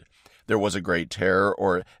could. There was a great terror,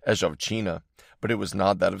 or Ezhovchina, but it was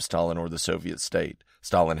not that of Stalin or the Soviet state.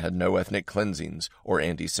 Stalin had no ethnic cleansings or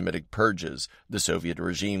anti-Semitic purges. The Soviet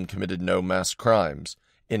regime committed no mass crimes.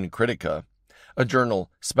 In Kritika, a journal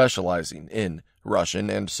specializing in Russian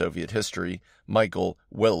and Soviet history, Michael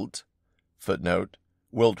Wilt, footnote,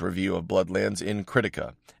 Wilt Review of Bloodlands in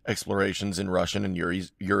Kritika, Explorations in Russian and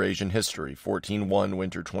Eurasian History, 14-1,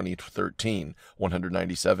 Winter 2013,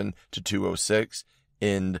 197-206,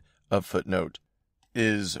 end of footnote,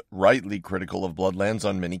 is rightly critical of Bloodlands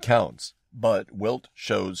on many counts, but Wilt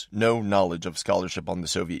shows no knowledge of scholarship on the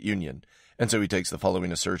Soviet Union, and so he takes the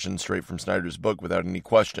following assertion straight from Snyder's book without any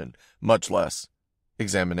question, much less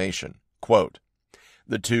examination. Quote,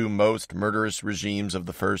 "The two most murderous regimes of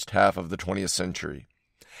the first half of the 20th century.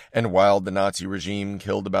 And while the Nazi regime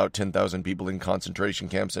killed about 10,000 people in concentration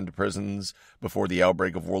camps and prisons before the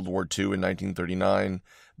outbreak of World War II in 1939,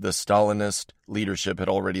 the Stalinist leadership had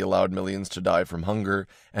already allowed millions to die from hunger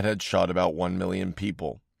and had shot about 1 million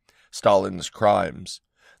people. Stalin's crimes.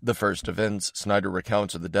 The first events Snyder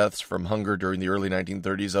recounts are the deaths from hunger during the early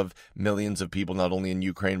 1930s of millions of people not only in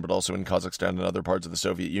Ukraine but also in Kazakhstan and other parts of the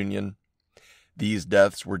Soviet Union. These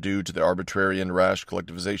deaths were due to the arbitrary and rash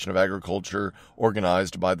collectivization of agriculture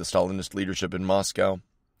organized by the Stalinist leadership in Moscow.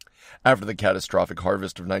 After the catastrophic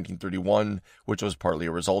harvest of 1931, which was partly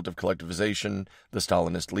a result of collectivization, the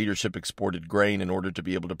Stalinist leadership exported grain in order to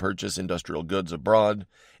be able to purchase industrial goods abroad.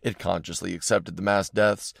 It consciously accepted the mass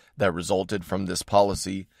deaths that resulted from this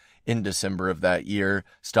policy. In December of that year,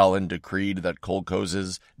 Stalin decreed that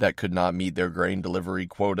kolkhozes that could not meet their grain delivery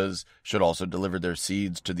quotas should also deliver their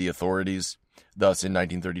seeds to the authorities. Thus, in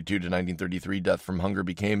 1932 to 1933, death from hunger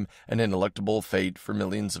became an ineluctable fate for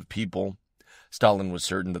millions of people. Stalin was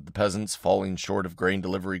certain that the peasants falling short of grain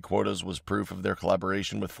delivery quotas was proof of their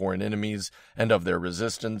collaboration with foreign enemies and of their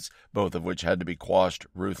resistance, both of which had to be quashed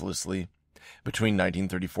ruthlessly. Between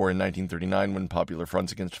 1934 and 1939, when popular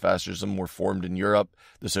fronts against fascism were formed in Europe,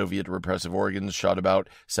 the Soviet repressive organs shot about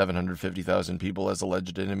 750,000 people as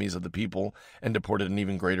alleged enemies of the people and deported an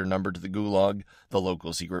even greater number to the Gulag. The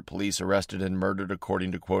local secret police arrested and murdered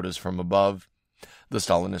according to quotas from above. The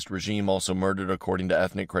Stalinist regime also murdered according to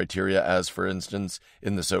ethnic criteria, as, for instance,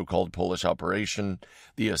 in the so-called Polish operation,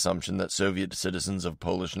 the assumption that Soviet citizens of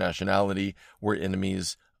Polish nationality were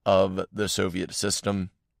enemies of the Soviet system.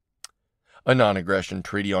 A non-aggression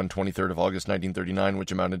treaty on 23rd of August 1939,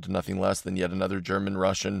 which amounted to nothing less than yet another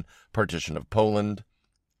German-Russian partition of Poland.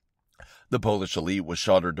 The Polish elite was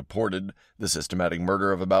shot or deported, the systematic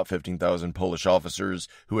murder of about 15,000 Polish officers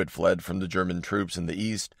who had fled from the German troops in the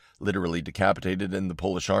east, literally decapitated in the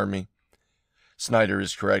Polish army. Snyder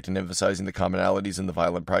is correct in emphasizing the commonalities in the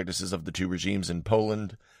violent practices of the two regimes in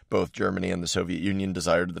Poland. Both Germany and the Soviet Union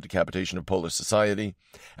desired the decapitation of Polish society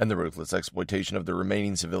and the ruthless exploitation of the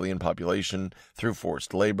remaining civilian population through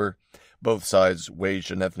forced labor. Both sides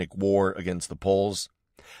waged an ethnic war against the Poles.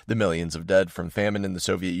 The millions of dead from famine in the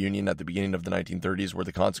Soviet Union at the beginning of the 1930s were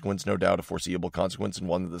the consequence, no doubt a foreseeable consequence and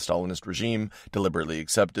one that the Stalinist regime deliberately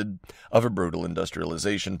accepted, of a brutal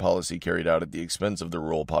industrialization policy carried out at the expense of the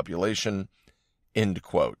rural population. End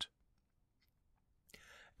quote.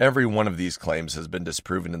 Every one of these claims has been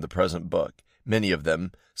disproven in the present book. Many of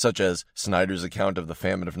them, such as Snyder's account of the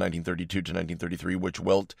famine of 1932 to 1933, which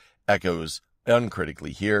Wilt echoes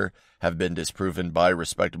uncritically here, have been disproven by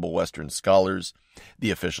respectable Western scholars.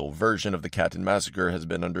 The official version of the Katyn massacre has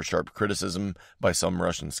been under sharp criticism by some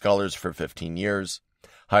Russian scholars for 15 years.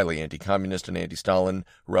 Highly anti-communist and anti-Stalin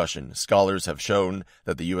Russian scholars have shown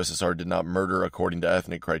that the USSR did not murder according to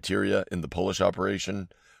ethnic criteria in the Polish operation.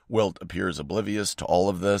 Wilt appears oblivious to all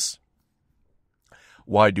of this.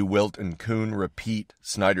 Why do Wilt and Kuhn repeat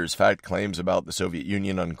Snyder's fact claims about the Soviet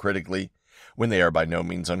Union uncritically, when they are by no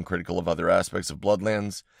means uncritical of other aspects of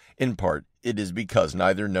Bloodlands? In part, it is because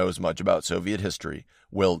neither knows much about Soviet history.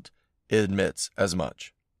 Wilt admits as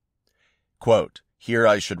much. Quote, Here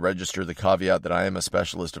I should register the caveat that I am a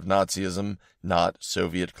specialist of Nazism, not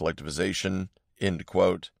Soviet collectivization, end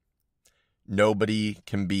quote. Nobody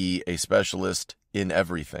can be a specialist in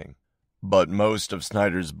everything. But most of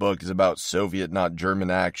Snyder's book is about Soviet, not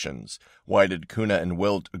German actions. Why did Kuna and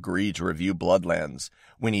Wilt agree to review Bloodlands,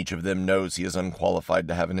 when each of them knows he is unqualified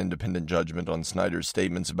to have an independent judgment on Snyder's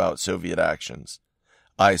statements about Soviet actions?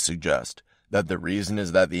 I suggest that the reason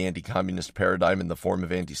is that the anti-communist paradigm in the form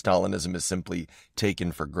of anti-Stalinism is simply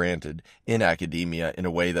taken for granted in academia in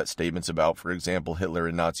a way that statements about, for example, Hitler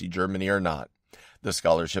and Nazi Germany are not. The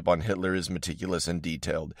scholarship on Hitler is meticulous and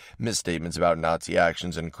detailed. Misstatements about Nazi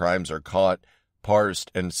actions and crimes are caught,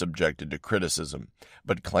 parsed, and subjected to criticism.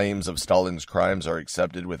 But claims of Stalin's crimes are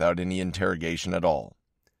accepted without any interrogation at all.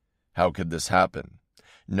 How could this happen?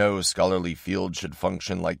 No scholarly field should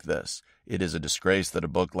function like this. It is a disgrace that a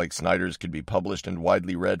book like Snyder's could be published and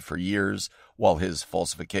widely read for years, while his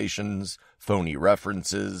falsifications, phony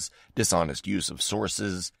references, dishonest use of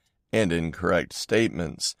sources, and incorrect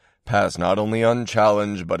statements pass not only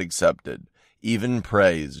unchallenged but accepted, even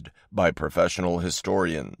praised by professional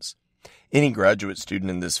historians. Any graduate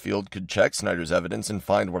student in this field could check Snyder's evidence and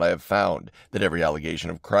find what I have found, that every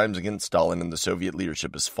allegation of crimes against Stalin and the Soviet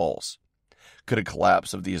leadership is false. Could a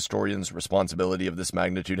collapse of the historian's responsibility of this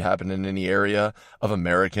magnitude happen in any area of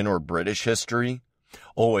American or British history?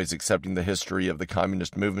 Always accepting the history of the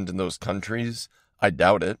communist movement in those countries? I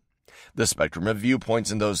doubt it. The spectrum of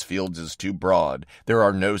viewpoints in those fields is too broad. There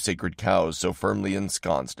are no sacred cows so firmly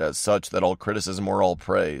ensconced as such that all criticism or all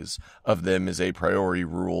praise of them is a priori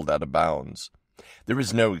rule that abounds. There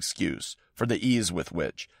is no excuse for the ease with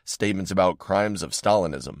which statements about crimes of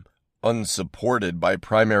Stalinism, unsupported by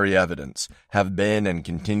primary evidence, have been and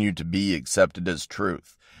continue to be accepted as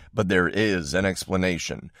truth. But there is an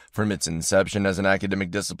explanation. From its inception as an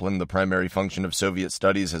academic discipline, the primary function of Soviet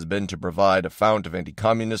studies has been to provide a fount of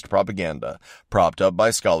anti-communist propaganda, propped up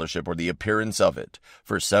by scholarship or the appearance of it.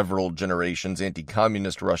 For several generations,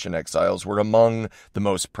 anti-communist Russian exiles were among the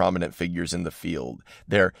most prominent figures in the field.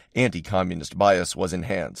 Their anti-communist bias was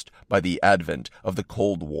enhanced by the advent of the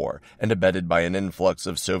Cold War and abetted by an influx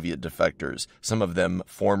of Soviet defectors, some of them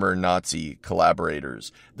former Nazi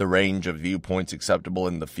collaborators. The range of viewpoints acceptable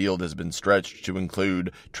in the field has been stretched to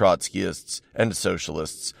include Trotskyists and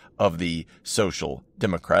socialists of the social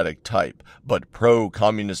democratic type, but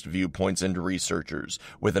pro-communist viewpoints and researchers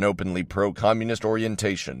with an openly pro-communist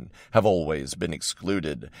orientation have always been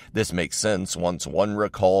excluded. This makes sense once one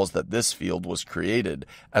recalls that this field was created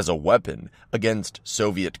as a weapon against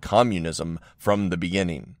Soviet communism from the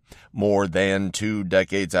beginning. More than 2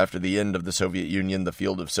 decades after the end of the Soviet Union, the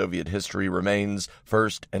field of Soviet history remains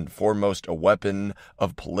first and foremost a weapon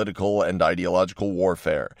of political and ideological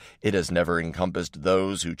warfare. It has never encompassed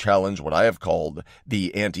those who challenge what I have called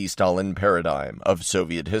the anti-Stalin paradigm of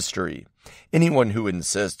Soviet history. Anyone who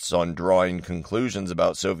insists on drawing conclusions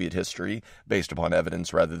about Soviet history based upon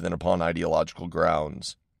evidence rather than upon ideological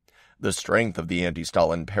grounds. The strength of the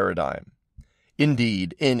anti-Stalin paradigm.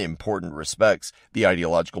 Indeed, in important respects, the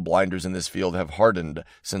ideological blinders in this field have hardened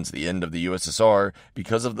since the end of the USSR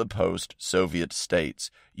because of the post-Soviet states.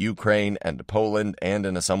 Ukraine and Poland, and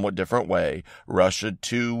in a somewhat different way, Russia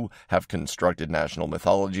too, have constructed national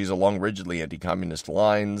mythologies along rigidly anti-communist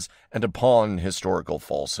lines and upon historical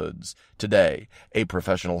falsehoods. Today, a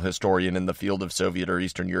professional historian in the field of Soviet or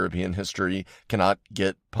Eastern European history cannot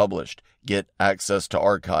get published, get access to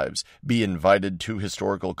archives, be invited to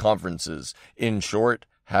historical conferences, in short,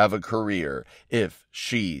 have a career, if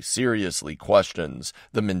she seriously questions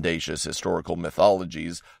the mendacious historical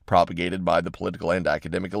mythologies propagated by the political and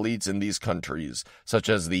academic elites in these countries, such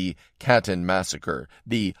as the Katyn massacre,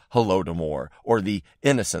 the Holodomor, or the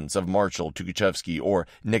innocence of Marshal Tukhachevsky or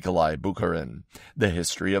Nikolai Bukharin. The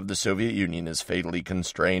history of the Soviet Union is fatally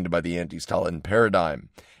constrained by the anti-Stalin paradigm.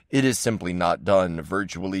 It is simply not done,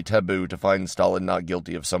 virtually taboo, to find Stalin not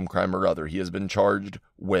guilty of some crime or other he has been charged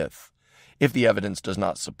with. If the evidence does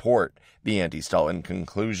not support the anti-Stalin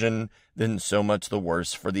conclusion, then so much the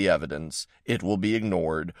worse for the evidence. It will be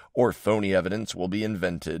ignored, or phony evidence will be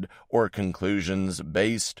invented, or conclusions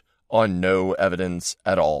based on no evidence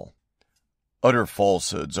at all. Utter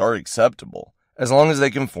falsehoods are acceptable, as long as they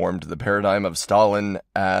conform to the paradigm of Stalin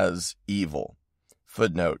as evil.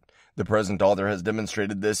 Footnote. The present author has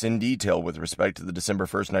demonstrated this in detail with respect to the December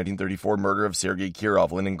 1st, 1934 murder of Sergei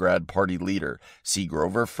Kirov, Leningrad Party leader. See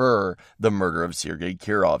Grover Furr, The Murder of Sergei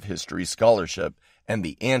Kirov, History Scholarship, and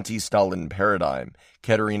the Anti-Stalin Paradigm,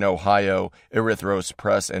 Kettering, Ohio, Erythros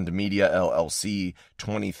Press and Media, LLC,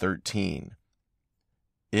 2013.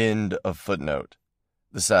 End of footnote.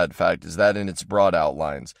 The sad fact is that in its broad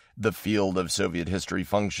outlines, the field of Soviet history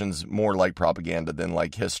functions more like propaganda than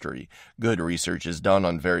like history. Good research is done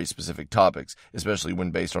on very specific topics, especially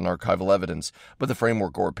when based on archival evidence, but the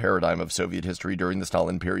framework or paradigm of Soviet history during the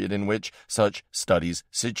Stalin period in which such studies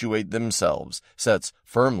situate themselves sets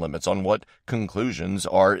firm limits on what conclusions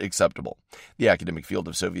are acceptable. The academic field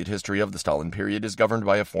of Soviet history of the Stalin period is governed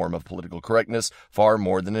by a form of political correctness far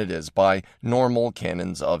more than it is by normal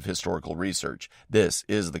canons of historical research. This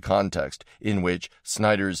is the context in which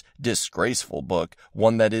Snyder's disgraceful book,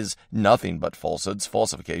 one that is nothing but falsehoods,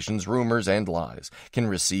 falsifications, rumors, and lies, can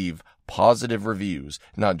receive positive reviews,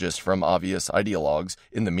 not just from obvious ideologues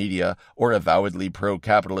in the media or avowedly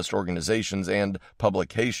pro-capitalist organizations and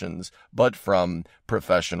publications, but from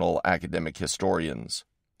professional academic historians.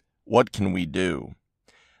 What can we do?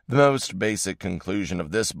 The most basic conclusion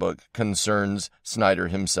of this book concerns Snyder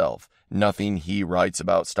himself. Nothing he writes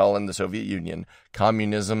about Stalin, the Soviet Union,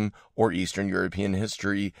 communism, or Eastern European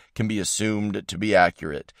history can be assumed to be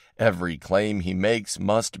accurate. Every claim he makes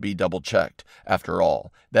must be double-checked. After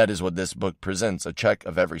all, that is what this book presents, a check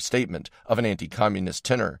of every statement of an anti-communist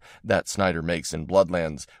tenor that Snyder makes in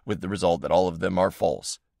Bloodlands, with the result that all of them are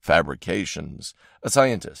false. Fabrications. A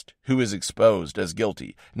scientist who is exposed as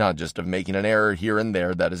guilty, not just of making an error here and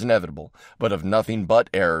there that is inevitable, but of nothing but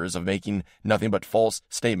errors, of making nothing but false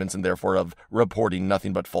statements, and therefore of reporting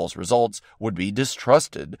nothing but false results, would be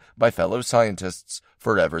distrusted by fellow scientists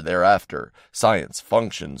forever thereafter. Science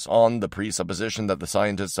functions on the presupposition that the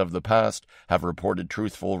scientists of the past have reported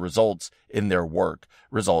truthful results in their work,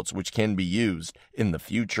 results which can be used in the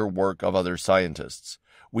future work of other scientists.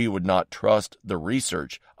 We would not trust the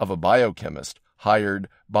research of a biochemist hired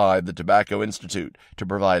by the Tobacco Institute to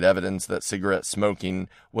provide evidence that cigarette smoking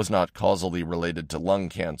was not causally related to lung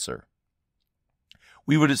cancer.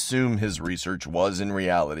 We would assume his research was in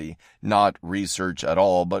reality not research at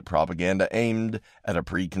all, but propaganda aimed at a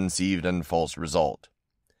preconceived and false result.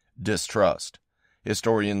 Distrust.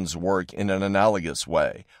 Historians work in an analogous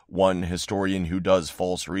way. One historian who does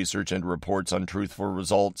false research and reports untruthful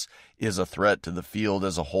results is a threat to the field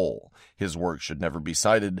as a whole. His work should never be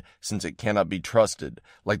cited, since it cannot be trusted,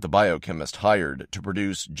 like the biochemist hired to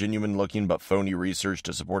produce genuine-looking but phony research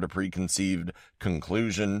to support a preconceived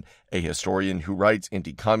conclusion. A historian who writes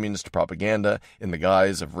anti-communist propaganda in the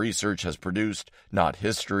guise of research has produced not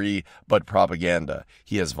history, but propaganda.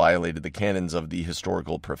 He has violated the canons of the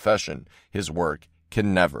historical profession. His work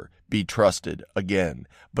can never be trusted again,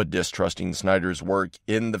 but distrusting Snyder's work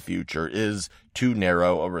in the future is too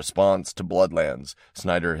narrow a response to Bloodlands.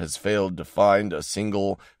 Snyder has failed to find a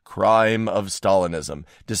single crime of Stalinism,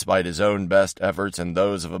 despite his own best efforts and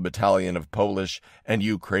those of a battalion of Polish and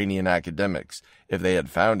Ukrainian academics. If they had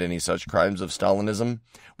found any such crimes of Stalinism,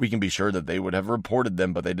 we can be sure that they would have reported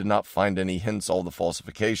them, but they did not find any, hence all the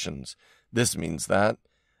falsifications. This means that,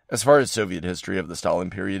 as far as Soviet history of the Stalin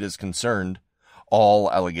period is concerned,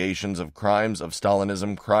 all allegations of crimes of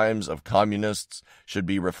Stalinism, crimes of communists, should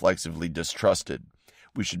be reflexively distrusted.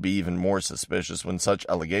 We should be even more suspicious when such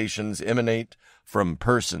allegations emanate from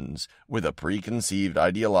persons with a preconceived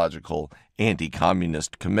ideological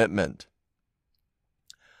anti-communist commitment.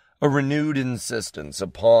 A renewed insistence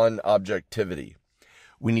upon objectivity.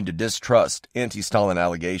 We need to distrust anti-Stalin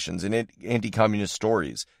allegations and anti-communist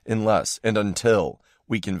stories unless and until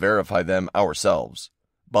we can verify them ourselves.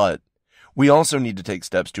 But we also need to take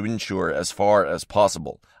steps to ensure, as far as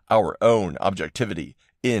possible, our own objectivity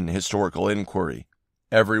in historical inquiry.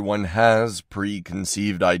 Everyone has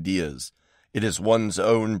preconceived ideas. It is one's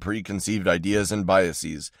own preconceived ideas and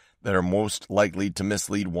biases that are most likely to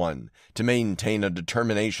mislead one. To maintain a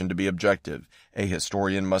determination to be objective, a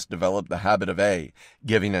historian must develop the habit of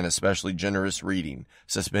giving an especially generous reading,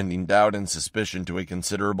 suspending doubt and suspicion to a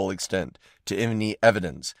considerable extent to any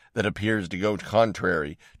evidence that appears to go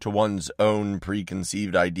contrary to one's own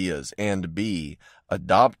preconceived ideas, and b.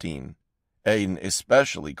 adopting an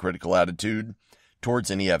especially critical attitude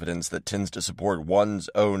towards any evidence that tends to support one's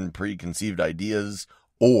own preconceived ideas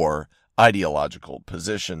or ideological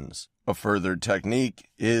positions. A further technique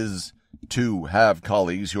is to have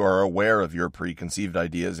colleagues who are aware of your preconceived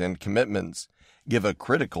ideas and commitments give a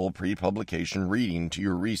critical pre-publication reading to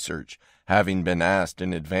your research, having been asked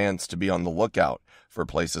in advance to be on the lookout for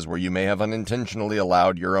places where you may have unintentionally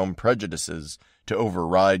allowed your own prejudices to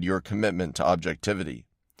override your commitment to objectivity.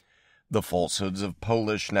 The falsehoods of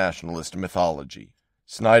Polish nationalist mythology.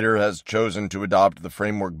 Snyder has chosen to adopt the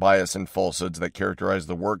framework bias and falsehoods that characterize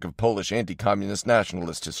the work of Polish anti-communist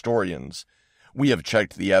nationalist historians. We have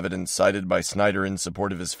checked the evidence cited by Snyder in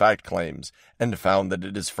support of his fact claims and found that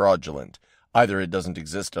it is fraudulent. Either it doesn't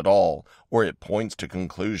exist at all, or it points to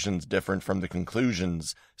conclusions different from the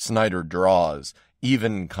conclusions Snyder draws,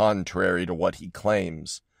 even contrary to what he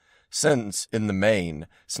claims. Since, in the main,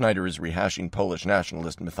 Snyder is rehashing Polish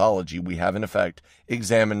nationalist mythology, we have, in effect,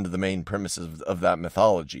 examined the main premises of that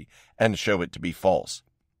mythology and show it to be false.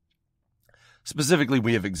 Specifically,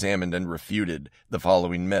 we have examined and refuted the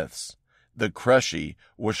following myths. The Kreshy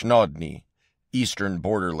Wschodni, Eastern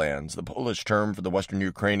Borderlands, the Polish term for the Western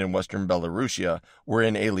Ukraine and Western Belarusia, were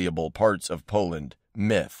inalienable parts of Poland.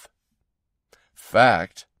 Myth.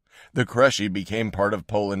 Fact. The Kreshy became part of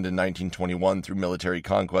Poland in 1921 through military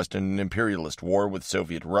conquest in an imperialist war with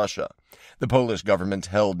Soviet Russia. The Polish government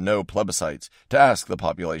held no plebiscites to ask the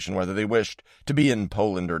population whether they wished to be in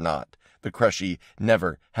Poland or not. The Kreshy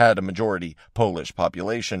never had a majority Polish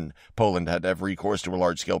population. Poland had to have recourse to a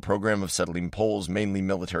large-scale program of settling Poles, mainly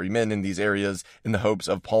military men, in these areas in the hopes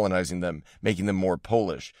of Polonizing them, making them more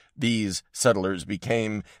Polish. These settlers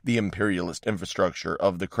became the imperialist infrastructure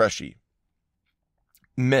of the Kreshy.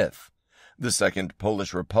 Myth. The Second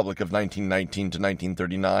Polish Republic of 1919 to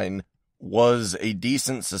 1939 was a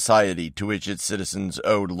decent society to which its citizens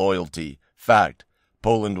owed loyalty. Fact.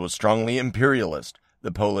 Poland was strongly imperialist.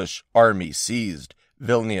 The Polish army seized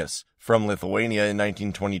Vilnius from Lithuania in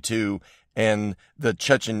 1922 and the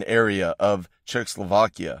Chechen area of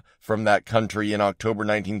Czechoslovakia from that country in October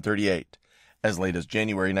 1938. As late as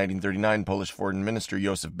January 1939, Polish Foreign Minister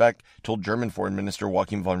Joseph Beck told German Foreign Minister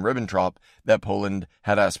Joachim von Ribbentrop that Poland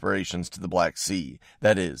had aspirations to the Black Sea,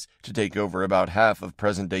 that is, to take over about half of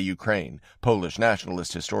present-day Ukraine. Polish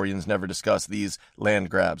nationalist historians never discuss these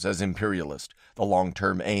land grabs as imperialist. The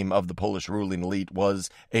long-term aim of the Polish ruling elite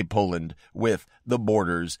was a Poland with the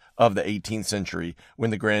borders of the 18th century,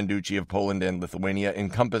 when the Grand Duchy of Poland and Lithuania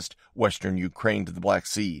encompassed western Ukraine to the Black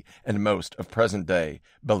Sea and most of present-day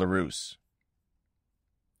Belarus.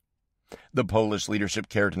 The Polish leadership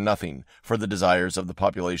cared nothing for the desires of the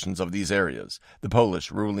populations of these areas. The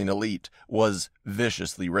Polish ruling elite was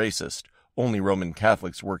viciously racist. Only Roman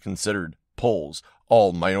Catholics were considered Poles.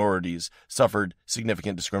 All minorities suffered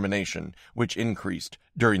significant discrimination, which increased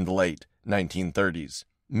during the late 1930s.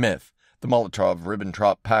 Myth. The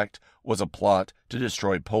Molotov-Ribbentrop Pact was a plot to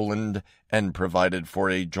destroy Poland and provided for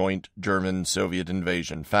a joint German-Soviet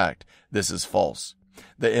invasion. Fact. This is false.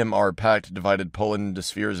 The MR Pact divided Poland into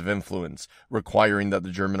spheres of influence, requiring that the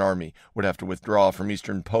German army would have to withdraw from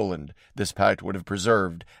eastern Poland. This pact would have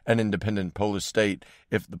preserved an independent Polish state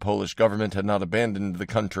if the Polish government had not abandoned the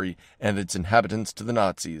country and its inhabitants to the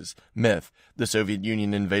Nazis. Myth. The Soviet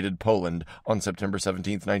Union invaded Poland on September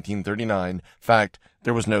 17, 1939. Fact.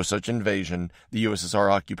 There was no such invasion. The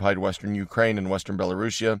USSR occupied western Ukraine and western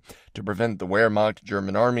Belarusia to prevent the Wehrmacht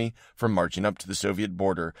German army from marching up to the Soviet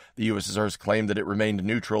border. The USSR's claim that it remained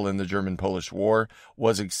neutral in the German-Polish War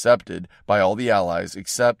was accepted by all the Allies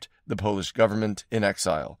except the Polish government in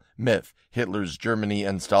exile. Myth. Hitler's Germany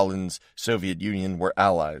and Stalin's Soviet Union were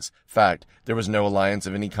allies. Fact. There was no alliance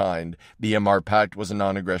of any kind. The MR Pact was a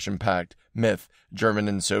non-aggression pact. Myth. German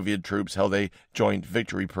and Soviet troops held a joint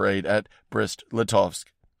victory parade at Brest-Litovsk.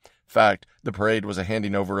 Fact. The parade was a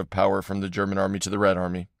handing over of power from the German army to the Red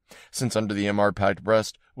Army. Since under the MR Pact,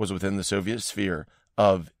 Brest was within the Soviet sphere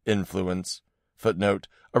of influence. Footnote.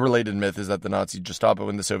 A related myth is that the Nazi Gestapo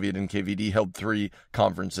and the Soviet NKVD held 3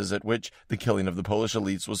 conferences at which the killing of the Polish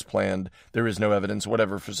elites was planned. There is no evidence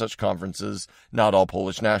whatever for such conferences. Not all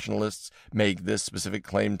Polish nationalists make this specific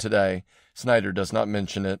claim today. Snyder does not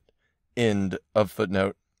mention it. End of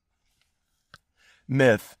footnote.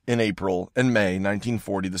 Myth. In April and May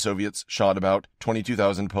 1940, the Soviets shot about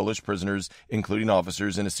 22,000 Polish prisoners, including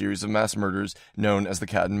officers, in a series of mass murders known as the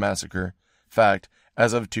Katyn Massacre. Fact.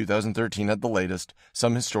 As of 2013 at the latest,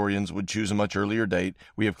 some historians would choose a much earlier date.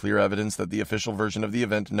 We have clear evidence that the official version of the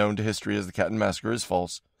event known to history as the Katyn Massacre is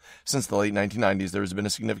false. Since the late 1990s, there has been a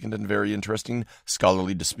significant and very interesting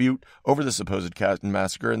scholarly dispute over the supposed Katyn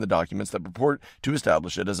Massacre and the documents that purport to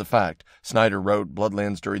establish it as a fact. Snyder wrote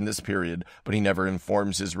Bloodlands during this period, but he never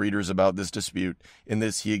informs his readers about this dispute. In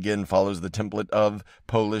this, he again follows the template of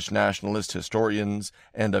Polish nationalist historians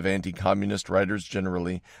and of anti-communist writers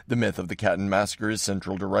generally. The myth of the Katyn Massacre is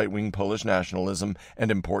central to right-wing Polish nationalism and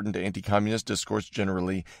important to anti-communist discourse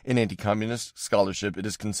generally. In anti-communist scholarship, it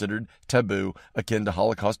is considered taboo, akin to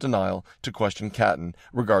Holocaust denial, to question Katyn,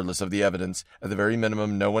 regardless of the evidence. At the very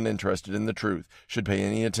minimum, no one interested in the truth should pay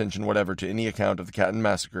any attention whatever to any account of the Katyn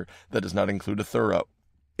Massacre that does not include a thorough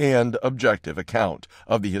and objective account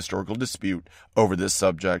of the historical dispute over this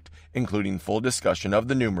subject, including full discussion of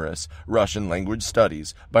the numerous Russian language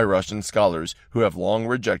studies by Russian scholars who have long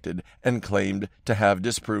rejected and claimed to have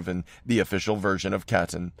disproven the official version of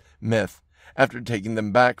Katyn. Myth. After taking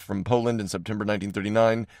them back from Poland in September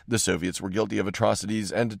 1939, the Soviets were guilty of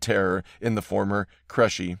atrocities and terror in the former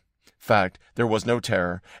Kreshy. Fact, there was no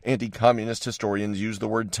terror. Anti-communist historians use the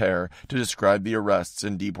word terror to describe the arrests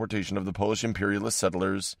and deportation of the Polish imperialist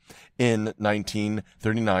settlers in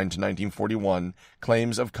 1939 to 1941.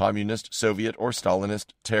 Claims of communist, Soviet, or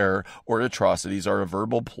Stalinist terror or atrocities are a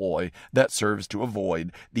verbal ploy that serves to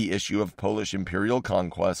avoid the issue of Polish imperial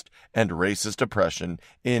conquest and racist oppression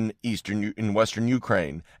in Western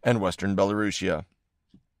Ukraine and Western Belarusia.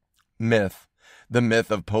 Myth. The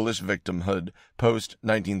myth of Polish victimhood.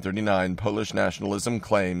 Post-1939 Polish nationalism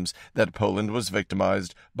claims that Poland was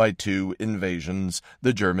victimized by two invasions,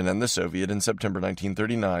 the German and the Soviet, in September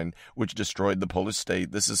 1939, which destroyed the Polish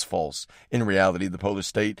state. This is false. In reality, the Polish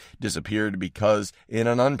state disappeared because, in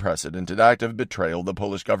an unprecedented act of betrayal, the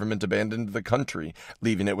Polish government abandoned the country,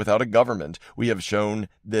 leaving it without a government. We have shown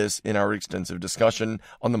this in our extensive discussion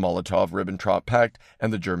on the Molotov-Ribbentrop Pact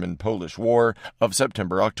and the German-Polish War of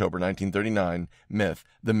September-October 1939. Myth.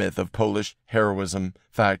 The myth of Polish heroism.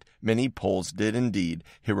 Fact, many Poles did indeed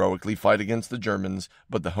heroically fight against the Germans,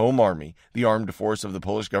 but the Home Army, the armed force of the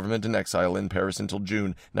Polish government in exile in Paris until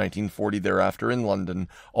June 1940, thereafter in London,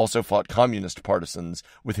 also fought communist partisans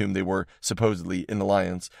with whom they were supposedly in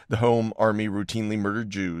alliance. The Home Army routinely murdered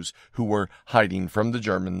Jews who were hiding from the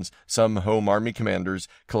Germans. Some Home Army commanders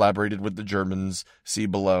collaborated with the Germans, see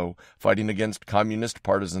below. Fighting against communist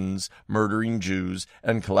partisans, murdering Jews,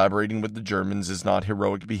 and collaborating with the Germans is not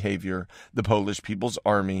heroic behavior. The Polish People's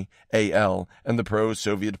Army, AL, and the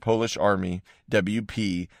pro-Soviet Polish Army,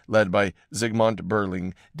 WP, led by Zygmunt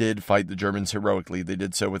Berling, did fight the Germans heroically. They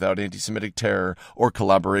did so without anti-Semitic terror or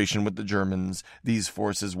collaboration with the Germans. These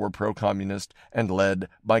forces were pro-communist and led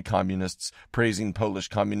by communists. Praising Polish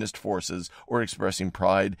communist forces or expressing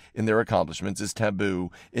pride in their accomplishments is taboo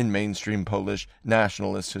in mainstream Polish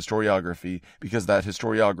nationalist historiography because that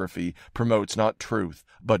historiography promotes not truth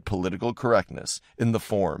but political correctness in the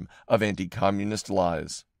form of anti-communist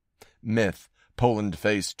lies. Myth. Poland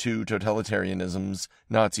faced two totalitarianisms,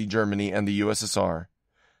 Nazi Germany and the USSR.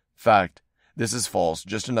 Fact. This is false,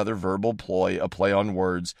 just another verbal ploy, a play on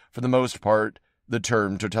words. For the most part, the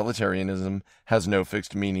term totalitarianism has no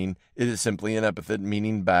fixed meaning. It is simply an epithet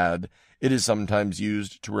meaning bad. It is sometimes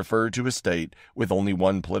used to refer to a state with only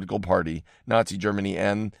one political party. Nazi Germany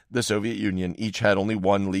and the Soviet Union each had only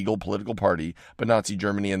one legal political party, but Nazi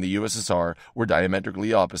Germany and the USSR were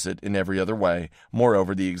diametrically opposite in every other way.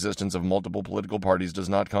 Moreover, the existence of multiple political parties does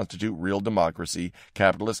not constitute real democracy.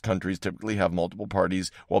 Capitalist countries typically have multiple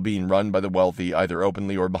parties while being run by the wealthy, either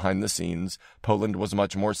openly or behind the scenes. Poland was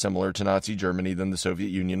much more similar to Nazi Germany than the Soviet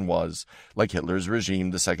Union was. Like Hitler's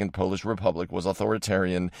regime, the Second Polish Republic was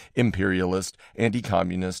authoritarian, imperialist,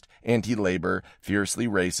 anti-communist, anti-labor, fiercely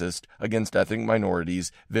racist, against ethnic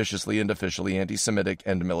minorities, viciously and officially anti-Semitic,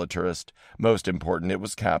 and militarist. Most important, it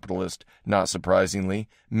was capitalist. Not surprisingly,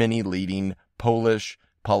 many leading Polish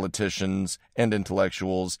politicians and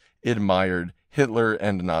intellectuals admired Hitler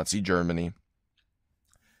and Nazi Germany.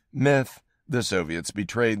 Myth. The Soviets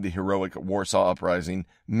betrayed the heroic Warsaw Uprising.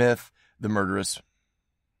 Myth. The murderous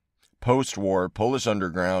post-war Polish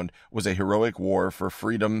underground was a heroic war for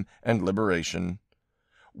freedom and liberation.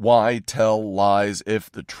 Why tell lies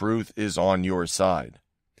if the truth is on your side?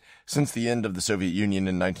 Since the end of the Soviet Union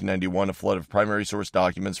in 1991, a flood of primary source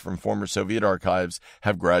documents from former Soviet archives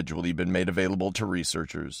have gradually been made available to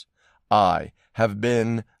researchers. I have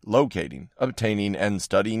been locating, obtaining, and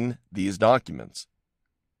studying these documents.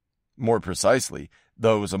 More precisely,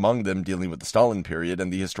 those among them dealing with the Stalin period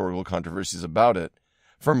and the historical controversies about it,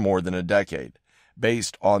 for more than a decade.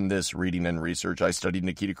 Based on this reading and research, I studied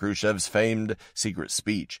Nikita Khrushchev's famed secret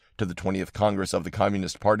speech to the 20th Congress of the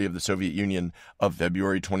Communist Party of the Soviet Union of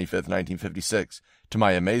February 25, 1956. To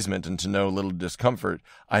my amazement and to no little discomfort,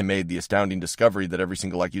 I made the astounding discovery that every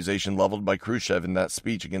single accusation leveled by Khrushchev in that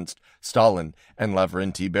speech against Stalin and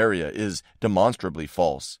Lavrentiy Beria is demonstrably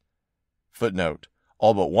false. Footnote.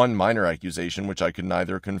 All but one minor accusation which I could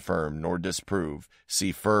neither confirm nor disprove.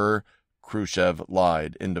 See Furr, Khrushchev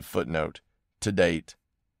Lied, end of footnote. To date,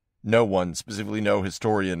 no one, specifically no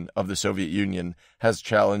historian of the Soviet Union, has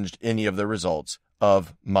challenged any of the results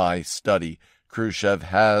of my study. Khrushchev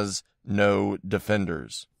has no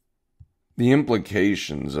defenders. The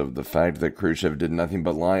implications of the fact that Khrushchev did nothing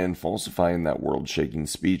but lie and falsify in that world-shaking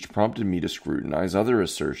speech prompted me to scrutinize other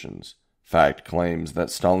assertions. Fact claims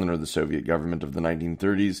that Stalin or the Soviet government of the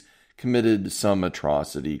 1930s committed some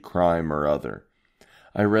atrocity, crime, or other.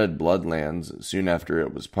 I read Bloodlands soon after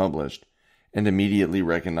it was published, and immediately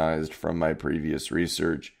recognized from my previous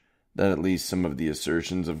research that at least some of the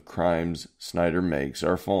assertions of crimes Snyder makes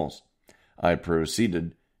are false. I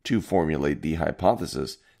proceeded to formulate the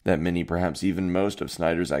hypothesis that many, perhaps even most, of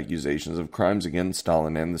Snyder's accusations of crimes against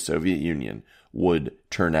Stalin and the Soviet Union would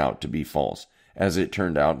turn out to be false. As it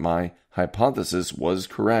turned out, my hypothesis was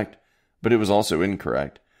correct, but it was also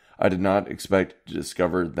incorrect. I did not expect to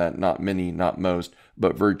discover that not many, not most,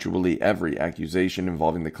 but virtually every accusation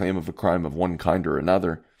involving the claim of a crime of one kind or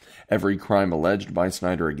another, every crime alleged by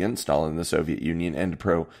Snyder against Stalin, the Soviet Union, and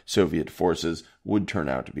pro-Soviet forces would turn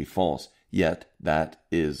out to be false. Yet, that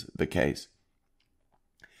is the case.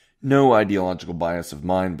 No ideological bias of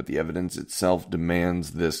mine, but the evidence itself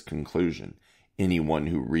demands this conclusion. Anyone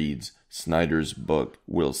who reads Snyder's book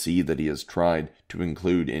will see that he has tried to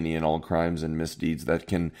include any and all crimes and misdeeds that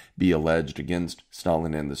can be alleged against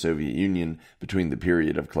Stalin and the Soviet Union between the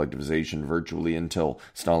period of collectivization virtually until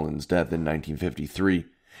Stalin's death in 1953.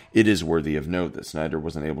 It is worthy of note that Snyder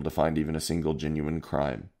wasn't able to find even a single genuine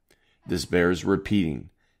crime. This bears repeating.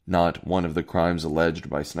 Not one of the crimes alleged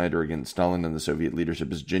by Snyder against Stalin and the Soviet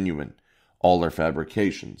leadership is genuine. All are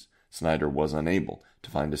fabrications. Snyder was unable to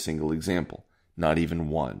find a single example, not even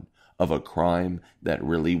one, of a crime that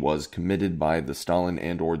really was committed by the Stalin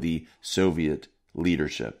and or the Soviet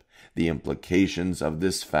leadership. The implications of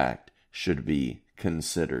this fact should be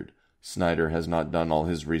considered. Snyder has not done all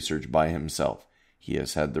his research by himself. He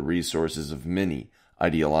has had the resources of many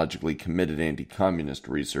ideologically committed anti-communist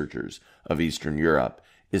researchers of Eastern Europe,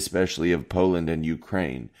 especially of Poland and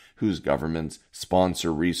Ukraine, whose governments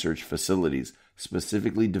sponsor research facilities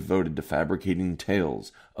specifically devoted to fabricating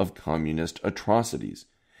tales of communist atrocities.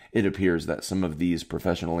 It appears that some of these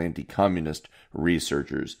professional anti-communist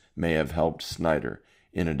researchers may have helped Snyder.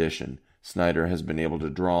 In addition, Snyder has been able to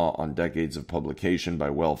draw on decades of publication by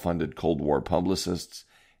well-funded Cold War publicists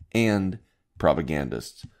and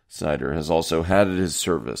propagandists. Snyder has also had at his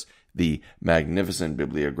service the magnificent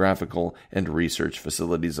bibliographical and research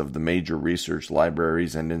facilities of the major research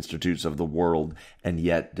libraries and institutes of the world, and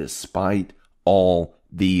yet despite all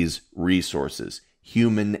these resources,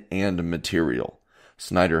 human and material,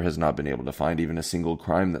 Snyder has not been able to find even a single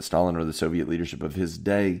crime that Stalin or the Soviet leadership of his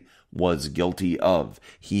day was guilty of.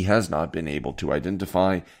 He has not been able to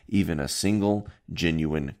identify even a single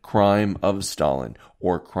genuine crime of Stalin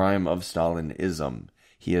or crime of Stalinism.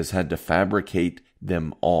 He has had to fabricate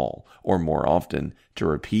them all, or more often, to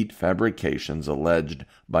repeat fabrications alleged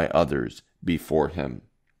by others before him.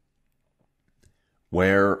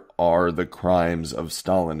 Where are the crimes of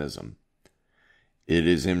Stalinism? It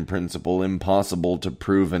is in principle impossible to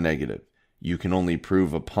prove a negative. You can only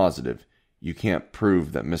prove a positive. You can't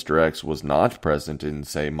prove that Mr. X was not present in,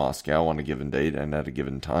 say, Moscow on a given date and at a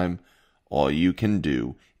given time. All you can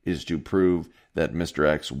do is to prove that Mr.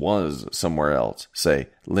 X was somewhere else, say,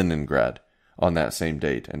 Leningrad, on that same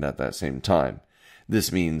date and at that same time. This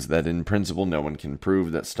means that in principle no one can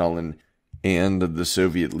prove that Stalin and the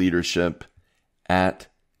Soviet leadership at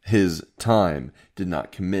his time did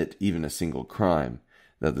not commit even a single crime,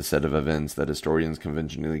 that the set of events that historians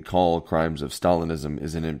conventionally call crimes of Stalinism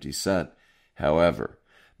is an empty set. However,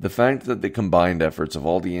 the fact that the combined efforts of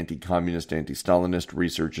all the anti-communist, anti-Stalinist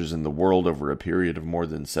researchers in the world over a period of more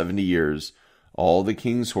than 70 years, all the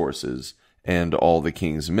king's horses, and all the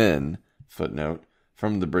king's men, footnote,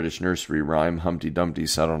 from the British nursery rhyme Humpty Dumpty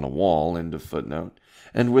sat on a wall, end of footnote,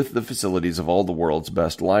 and with the facilities of all the world's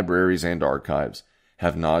best libraries and archives,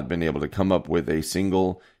 have not been able to come up with a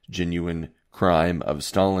single genuine crime of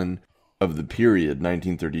Stalin of the period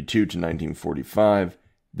 1932 to 1945,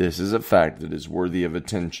 this is a fact that is worthy of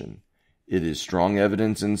attention. It is strong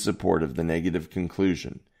evidence in support of the negative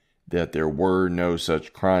conclusion that there were no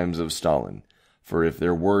such crimes of Stalin, for if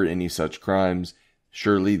there were any such crimes,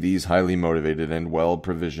 surely these highly motivated and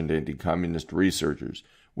well-provisioned anti-communist researchers,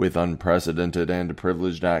 with unprecedented and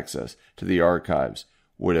privileged access to the archives,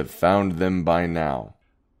 would have found them by now.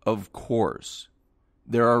 Of course,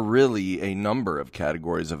 there are really a number of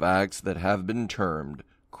categories of acts that have been termed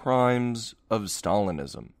crimes of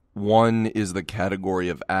Stalinism. One is the category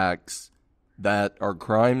of acts that are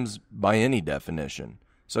crimes by any definition,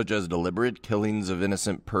 such as deliberate killings of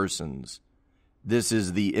innocent persons. This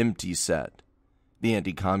is the empty set. The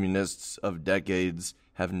anti-communists of decades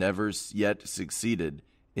have never yet succeeded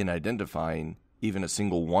in identifying even a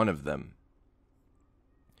single one of them.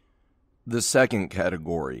 The second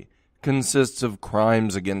category consists of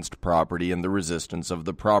crimes against property and the resistance of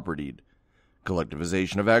the propertied.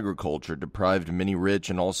 Collectivization of agriculture deprived many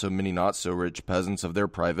rich and also many not-so-rich peasants of their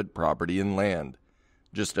private property and land,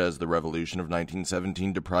 just as the Revolution of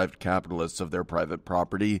 1917 deprived capitalists of their private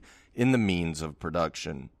property in the means of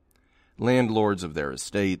production, landlords of their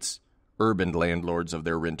estates, urban landlords of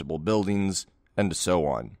their rentable buildings, and so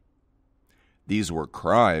on. These were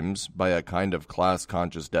crimes by a kind of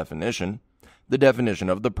class-conscious definition, the definition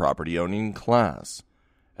of the property-owning class.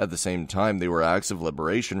 At the same time, they were acts of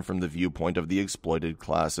liberation from the viewpoint of the exploited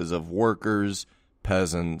classes of workers,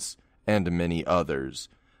 peasants, and many others.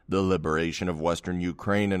 The liberation of Western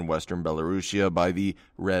Ukraine and Western Belarusia by the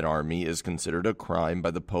Red Army is considered a crime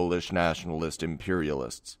by the Polish nationalist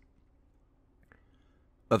imperialists.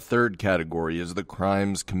 A third category is the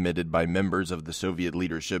crimes committed by members of the Soviet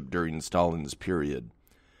leadership during Stalin's period.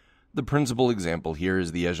 The principal example here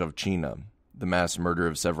is the Azovchina, the mass murder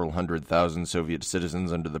of several 100,000 Soviet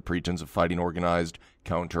citizens under the pretense of fighting organized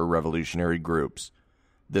counter-revolutionary groups.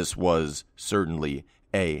 This was certainly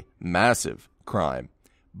a massive crime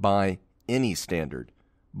by any standard,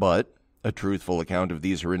 but a truthful account of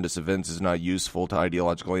these horrendous events is not useful to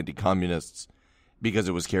ideological anti-communists because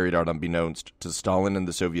it was carried out unbeknownst to Stalin and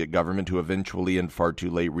the Soviet government, who eventually and far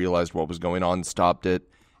too late realized what was going on, stopped it,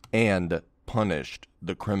 and punished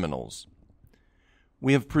the criminals.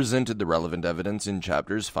 We have presented the relevant evidence in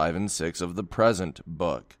chapters 5 and 6 of the present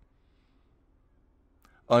book.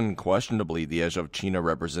 Unquestionably, the Azovchina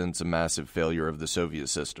represents a massive failure of the Soviet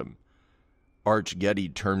system. Arch Getty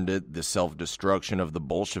termed it the self-destruction of the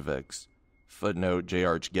Bolsheviks. Footnote, J.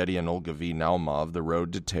 Arch Getty and Olga V. Naumov, The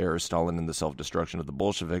Road to Terror, Stalin and the Self-Destruction of the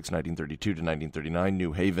Bolsheviks, 1932 to 1939,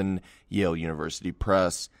 New Haven, Yale University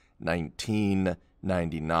Press,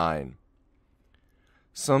 1999.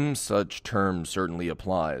 Some such term certainly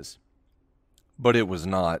applies, but it was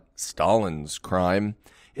not Stalin's crime,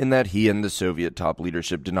 in that he and the Soviet top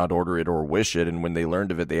leadership did not order it or wish it, and when they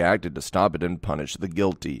learned of it, they acted to stop it and punish the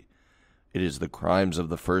guilty. It is the crimes of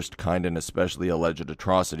the first kind, and especially alleged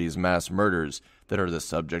atrocities, mass murders, that are the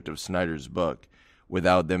subject of Snyder's book.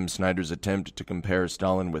 Without them, Snyder's attempt to compare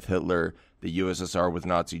Stalin with Hitler, the USSR with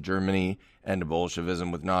Nazi Germany, and Bolshevism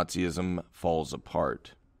with Nazism falls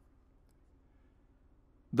apart.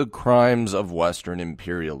 The crimes of Western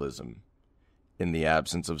imperialism. In the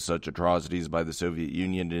absence of such atrocities by the Soviet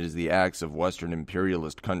Union, it is the acts of Western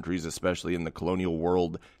imperialist countries, especially in the colonial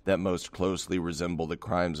world, that most closely resemble the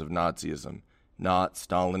crimes of Nazism. Not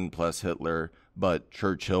Stalin plus Hitler, but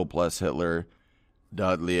Churchill plus Hitler,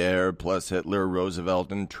 Dadlier plus Hitler,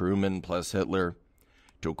 Roosevelt and Truman plus Hitler.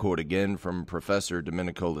 To quote again from Professor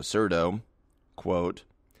Domenico Lacerdo, quote,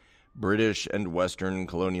 British and Western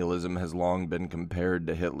colonialism has long been compared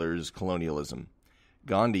to Hitler's colonialism.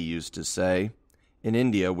 Gandhi used to say, in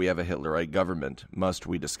India, we have a Hitlerite government. Must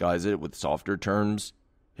we disguise it with softer terms?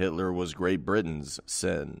 Hitler was Great Britain's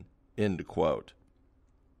sin. End quote.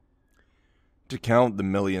 To count the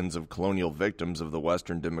millions of colonial victims of the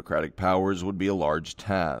Western democratic powers would be a large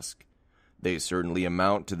task. They certainly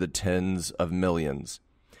amount to the tens of millions.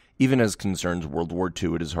 Even as concerns World War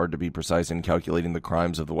II, it is hard to be precise in calculating the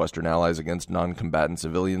crimes of the Western Allies against non-combatant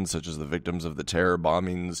civilians, such as the victims of the terror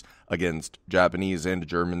bombings against Japanese and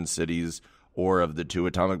German cities, or of the 2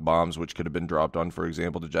 atomic bombs which could have been dropped on, for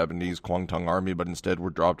example, the Japanese Kwangtung Army, but instead were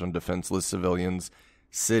dropped on defenseless civilians,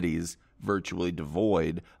 cities virtually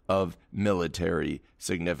devoid of military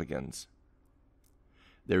significance.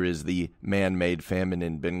 There is the man-made famine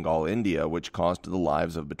in Bengal, India, which cost the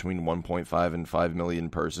lives of between 1.5 and 5 million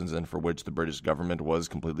persons, and for which the British government was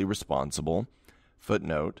completely responsible.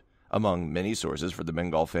 Footnote, among many sources for the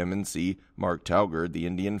Bengal famine, see Mark Taugert, The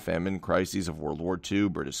Indian Famine Crises of World War II,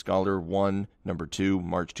 British Scholar 1, number 2,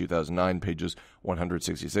 March 2009, pages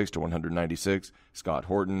 166 to 196, Scott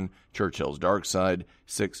Horton, Churchill's Dark Side,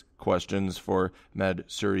 6 Questions for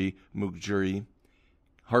Madsuri Mukherjee,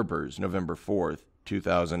 Harper's, November 4th,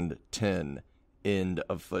 2010, end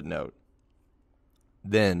of footnote.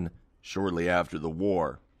 Then, shortly after the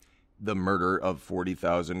war, the murder of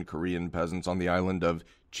 40,000 Korean peasants on the island of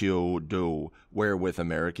Cheodo, where with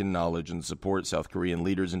American knowledge and support, South Korean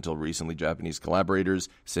leaders, until recently Japanese collaborators,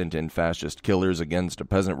 sent in fascist killers against a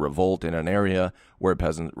peasant revolt in an area where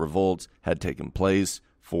peasant revolts had taken place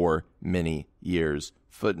for many years.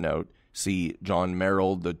 Footnote, see John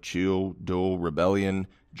Merrill, The Cheodo Rebellion,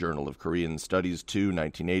 Journal of Korean Studies 2,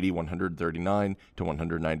 1980, 139 to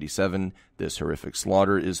 197. This horrific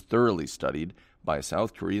slaughter is thoroughly studied by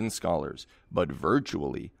South Korean scholars, but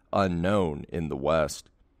virtually unknown in the West.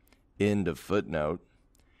 End of footnote.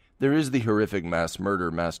 There is the horrific mass murder,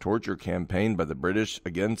 mass torture campaign by the British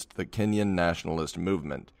against the Kenyan nationalist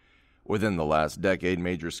movement. Within the last decade,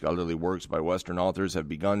 major scholarly works by Western authors have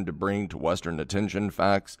begun to bring to Western attention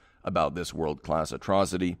facts about this world-class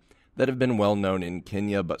atrocity that have been well known in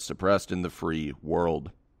Kenya but suppressed in the free world.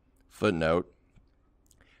 Footnote,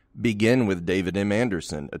 begin with David M.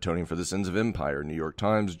 Anderson, Atoning for the Sins of Empire, New York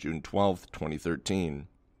Times, June 12, 2013.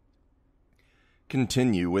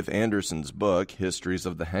 continue with Anderson's book, Histories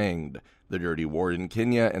of the Hanged, The Dirty War in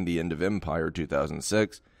Kenya and the End of Empire,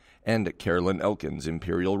 2006, and Carolyn Elkins'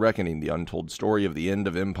 Imperial Reckoning, The Untold Story of the End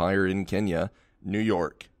of Empire in Kenya, New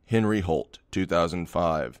York, Henry Holt,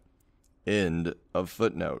 2005. End of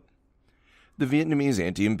footnote. The Vietnamese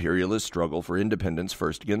anti-imperialist struggle for independence,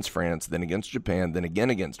 first against France, then against Japan, then again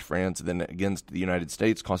against France, then against the United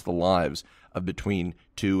States, cost the lives of between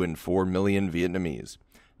 2 and 4 million Vietnamese.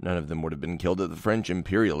 None of them would have been killed if the French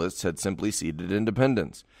imperialists had simply ceded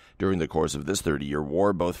independence. During the course of this 30-year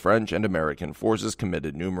war, both French and American forces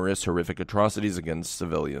committed numerous horrific atrocities against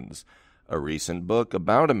civilians. A recent book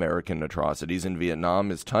about American atrocities in Vietnam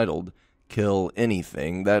is titled, Kill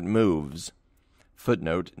Anything That Moves.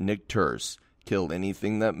 Footnote, Nick Terse, Kill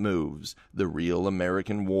Anything That Moves, The Real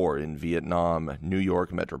American War in Vietnam, New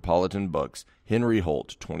York Metropolitan Books, Henry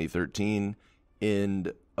Holt, 2013,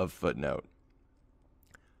 end of footnote.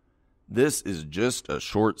 This is just a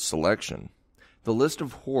short selection. The list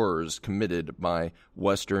of horrors committed by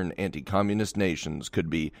Western anti-communist nations could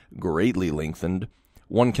be greatly lengthened.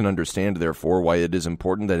 One can understand, therefore, why it is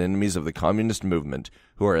important that enemies of the communist movement,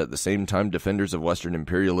 who are at the same time defenders of Western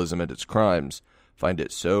imperialism and its crimes, find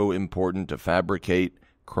it so important to fabricate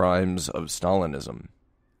crimes of Stalinism.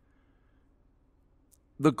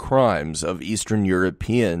 The crimes of Eastern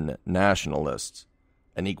European nationalists.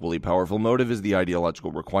 An equally powerful motive is the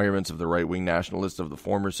ideological requirements of the right-wing nationalists of the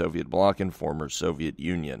former Soviet bloc and former Soviet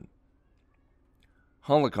Union.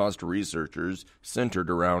 Holocaust researchers, centered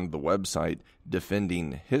around the website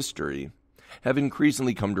Defending History, have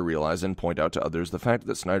increasingly come to realize and point out to others the fact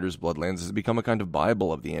that Snyder's Bloodlands has become a kind of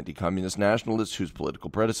Bible of the anti-communist nationalists whose political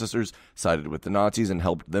predecessors sided with the Nazis and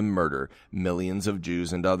helped them murder millions of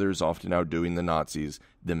Jews and others, often outdoing the Nazis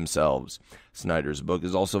themselves. Snyder's book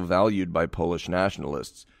is also valued by Polish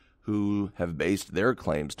nationalists, who have based their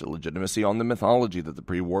claims to legitimacy on the mythology that the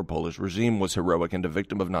pre-war Polish regime was heroic and a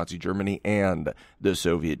victim of Nazi Germany and the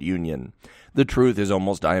Soviet Union. The truth is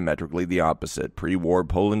almost diametrically the opposite. Pre-war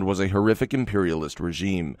Poland was a horrific imperialist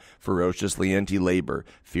regime, ferociously anti-labor,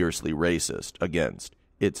 fiercely racist against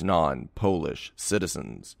its non-Polish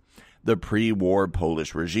citizens. The pre-war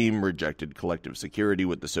Polish regime rejected collective security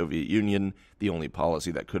with the Soviet Union, the only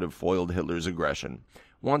policy that could have foiled Hitler's aggression.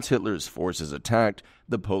 Once Hitler's forces attacked,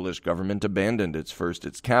 the Polish government abandoned its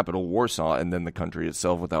capital, Warsaw, and then the country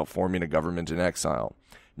itself without forming a government in exile.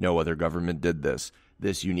 No other government did this.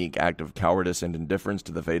 This unique act of cowardice and indifference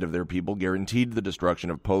to the fate of their people guaranteed the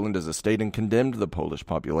destruction of Poland as a state and condemned the Polish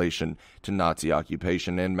population to Nazi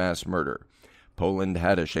occupation and mass murder. Poland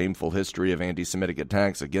had a shameful history of anti-Semitic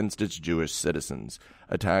attacks against its Jewish citizens,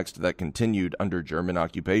 attacks that continued under German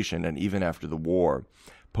occupation and even after the war.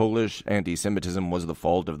 Polish anti-Semitism was the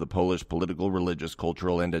fault of the Polish political, religious,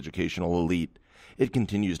 cultural, and educational elite. It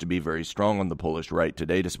continues to be very strong on the Polish right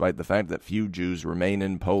today, despite the fact that few Jews remain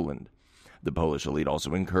in Poland. The Polish elite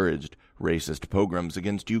also encouraged racist pogroms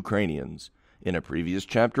against Ukrainians. In a previous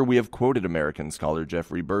chapter, we have quoted American scholar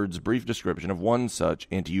Jeffrey Bird's brief description of one such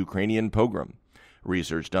anti-Ukrainian pogrom.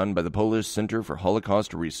 Research done by the Polish Center for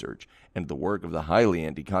Holocaust Research and the work of the highly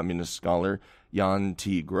anti-communist scholar Jan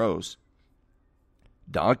T. Gross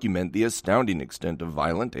document the astounding extent of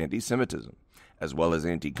violent anti-Semitism, as well as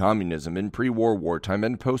anti-communism in pre-war wartime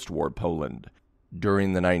and post-war Poland.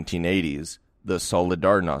 During the 1980s, the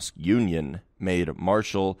Solidarność Union made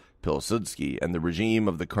Marshal Pilsudski and the regime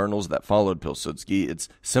of the colonels that followed Pilsudski its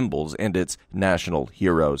symbols and its national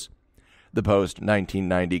heroes. The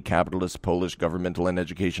post-1990 capitalist Polish governmental and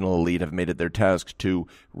educational elite have made it their task to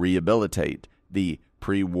rehabilitate the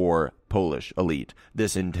pre-war Polish elite.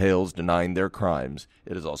 This entails denying their crimes.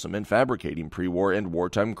 It has also meant fabricating pre-war and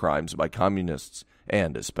wartime crimes by communists,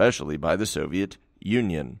 and especially by the Soviet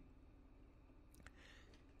Union.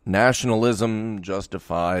 Nationalism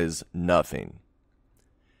justifies nothing.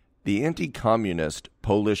 The anti-communist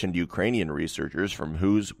Polish and Ukrainian researchers from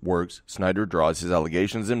whose works Snyder draws his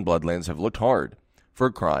allegations in Bloodlands have looked hard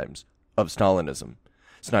for crimes of Stalinism.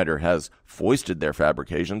 Snyder has foisted their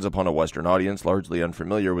fabrications upon a Western audience largely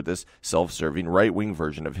unfamiliar with this self-serving right-wing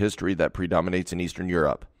version of history that predominates in Eastern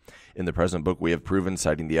Europe. In the present book, we have proven,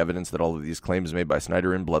 citing the evidence, that all of these claims made by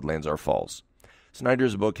Snyder in Bloodlands are false.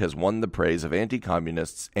 Snyder's book has won the praise of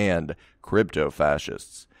anti-communists and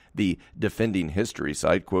crypto-fascists. The Defending History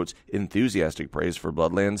site quotes enthusiastic praise for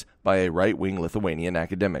Bloodlands by a right-wing Lithuanian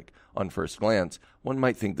academic. On first glance, one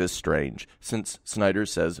might think this strange, since Snyder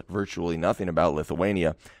says virtually nothing about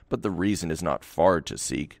Lithuania, but the reason is not far to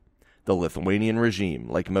seek. The Lithuanian regime,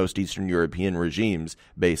 like most Eastern European regimes,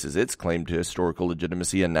 bases its claim to historical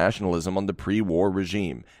legitimacy and nationalism on the pre-war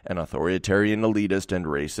regime, an authoritarian, elitist, and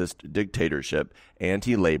racist dictatorship,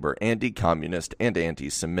 anti-labor, anti-communist, and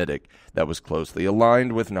anti-Semitic, that was closely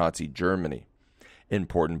aligned with Nazi Germany.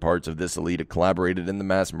 Important parts of this elite collaborated in the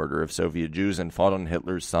mass murder of Soviet Jews and fought on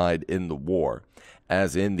Hitler's side in the war.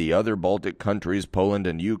 As in the other Baltic countries, Poland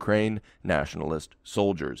and Ukraine, nationalist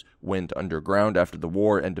soldiers went underground after the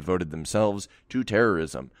war and devoted themselves to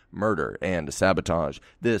terrorism, murder, and sabotage.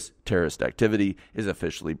 This terrorist activity is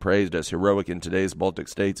officially praised as heroic in today's Baltic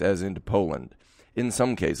states as in Poland. In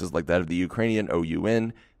some cases, like that of the Ukrainian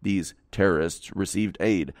OUN, these terrorists received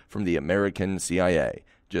aid from the American CIA,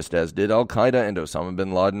 just as did Al-Qaeda and Osama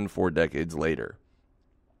bin Laden 4 decades later.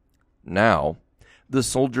 Now, the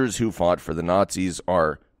soldiers who fought for the Nazis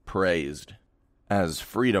are praised as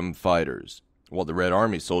freedom fighters, while the Red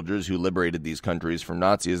Army soldiers who liberated these countries from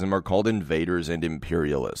Nazism are called invaders and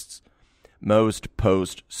imperialists. Most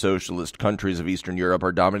post-socialist countries of Eastern Europe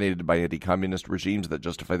are dominated by anti-communist regimes that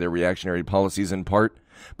justify their reactionary policies in part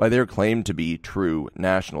by their claim to be true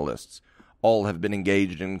nationalists. All have been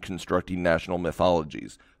engaged in constructing national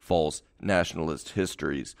mythologies, false nationalist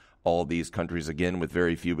histories. All these countries, again, with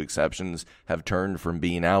very few exceptions, have turned from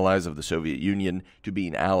being allies of the Soviet Union to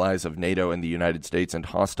being allies of NATO and the United States and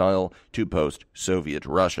hostile to post-Soviet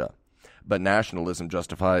Russia. But nationalism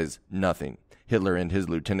justifies nothing. Hitler and his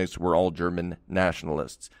lieutenants were all German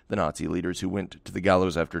nationalists. The Nazi leaders who went to the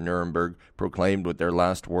gallows after Nuremberg proclaimed with their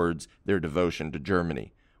last words their devotion to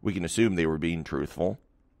Germany. We can assume they were being truthful.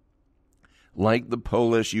 Like the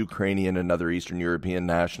Polish, Ukrainian, and other Eastern European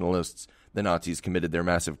nationalists, the Nazis committed their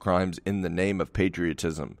massive crimes in the name of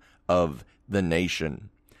patriotism, of the nation.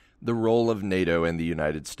 The role of NATO and the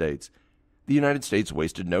United States. The United States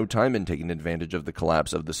wasted no time in taking advantage of the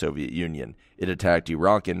collapse of the Soviet Union. It attacked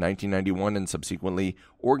Iraq in 1991 and subsequently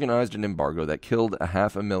organized an embargo that killed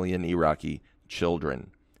 500,000 Iraqi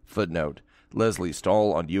children. Footnote: Leslie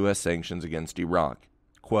Stahl on U.S. sanctions against Iraq.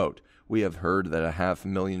 Quote, "We have heard that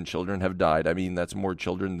 500,000 children have died. I mean, that's more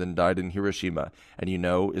children than died in Hiroshima. And you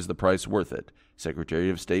know, is the price worth it?" Secretary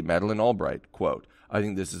of State Madeleine Albright, quote, "I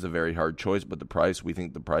think this is a very hard choice, but we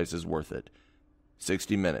think the price is worth it."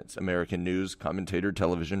 60 Minutes, American News Commentator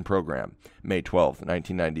Television Program, May 12,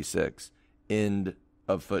 1996. End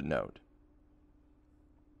of footnote.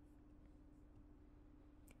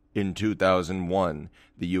 In 2001,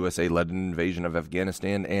 the USA led an invasion of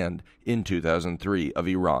Afghanistan and, in 2003, of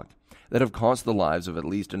Iraq, that have cost the lives of at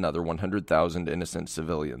least another 100,000 innocent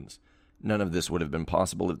civilians. None of this would have been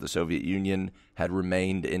possible if the Soviet Union had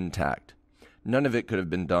remained intact. None of it could have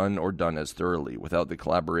been done or done as thoroughly without the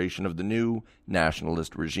collaboration of the new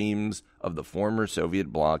nationalist regimes of the former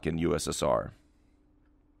Soviet bloc and USSR.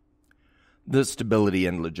 The stability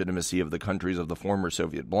and legitimacy of the countries of the former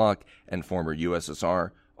Soviet bloc and former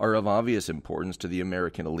USSR are of obvious importance to the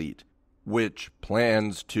American elite, which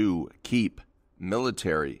plans to keep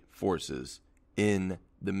military forces in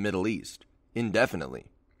the Middle East indefinitely.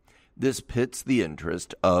 This pits the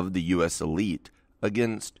interest of the U.S. elite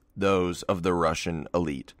against those of the Russian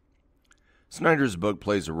elite. Snyder's book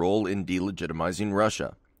plays a role in delegitimizing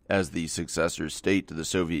Russia as the successor state to the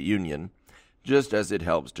Soviet Union, just as it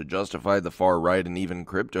helps to justify the far-right and even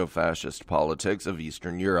crypto-fascist politics of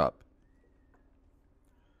Eastern Europe.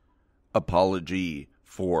 Apology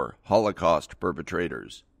for Holocaust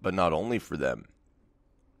perpetrators, but not only for them.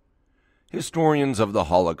 Historians of the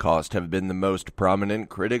Holocaust have been the most prominent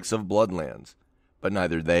critics of Bloodlands, but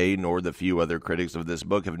neither they nor the few other critics of this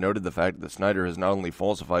book have noted the fact that Snyder has not only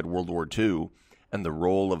falsified World War II and the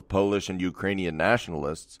role of Polish and Ukrainian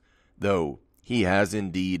nationalists, though he has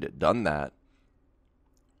indeed done that.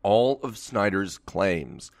 All of Snyder's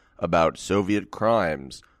claims about Soviet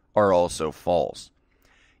crimes are also false.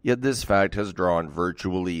 Yet this fact has drawn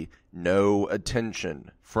virtually no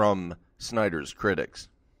attention from Snyder's critics.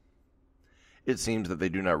 It seems that they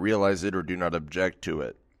do not realize it or do not object to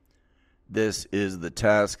it. This is the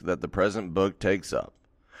task that the present book takes up.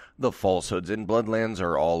 The falsehoods in Bloodlands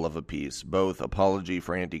are all of a piece, both apology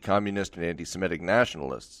for anti-communist and anti-Semitic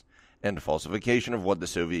nationalists, and falsification of what the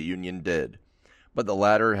Soviet Union did, but the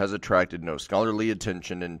latter has attracted no scholarly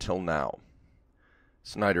attention until now.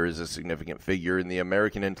 Snyder is a significant figure in the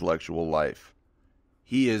American intellectual life.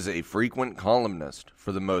 He is a frequent columnist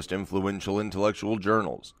for the most influential intellectual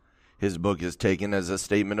journals. His book is taken as a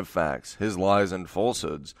statement of facts. His lies and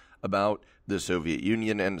falsehoods about the Soviet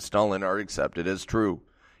Union and Stalin are accepted as true.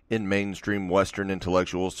 In mainstream Western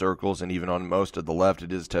intellectual circles and even on most of the left,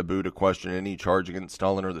 it is taboo to question any charge against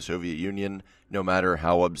Stalin or the Soviet Union, no matter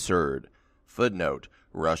how absurd. Footnote: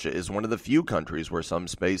 Russia is one of the few countries where some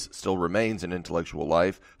space still remains in intellectual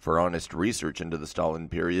life for honest research into the Stalin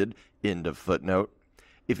period. End of footnote.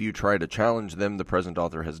 If you try to challenge them, the present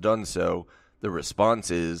author has done so. The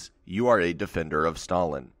response is, you are a defender of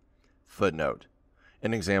Stalin. Footnote: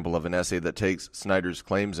 An example of an essay that takes Snyder's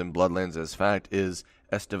claims in Bloodlands as fact is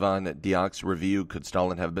Estevan Diak's review, Could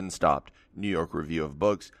Stalin Have Been Stopped? New York Review of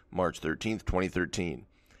Books, March 13, 2013.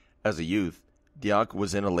 As a youth, Diak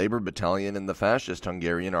was in a labor battalion in the fascist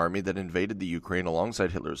Hungarian army that invaded the Ukraine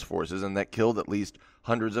alongside Hitler's forces and that killed at least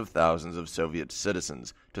hundreds of thousands of Soviet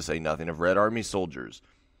citizens, to say nothing of Red Army soldiers.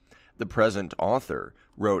 The present author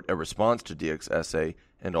wrote a response to Diak's essay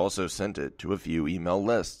and also sent it to a few email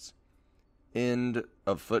lists. End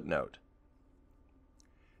of footnote.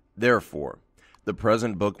 Therefore, the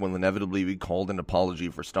present book will inevitably be called an apology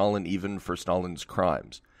for Stalin, even for Stalin's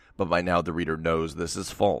crimes. But by now the reader knows this is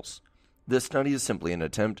false. This study is simply an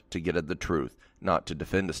attempt to get at the truth, not to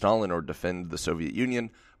defend Stalin or defend the Soviet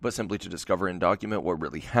Union, but simply to discover and document what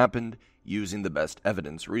really happened using the best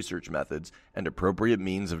evidence research methods and appropriate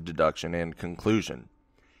means of deduction and conclusion.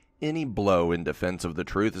 Any blow in defense of the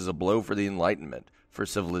truth is a blow for the Enlightenment, for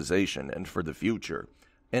civilization, and for the future,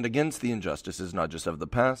 and against the injustices not just of the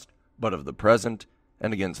past, but of the present,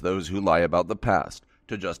 and against those who lie about the past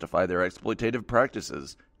to justify their exploitative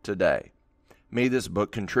practices today. May this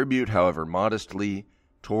book contribute, however modestly,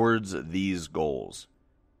 towards these goals.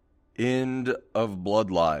 End of Blood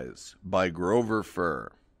Lies by Grover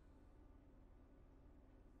Furr.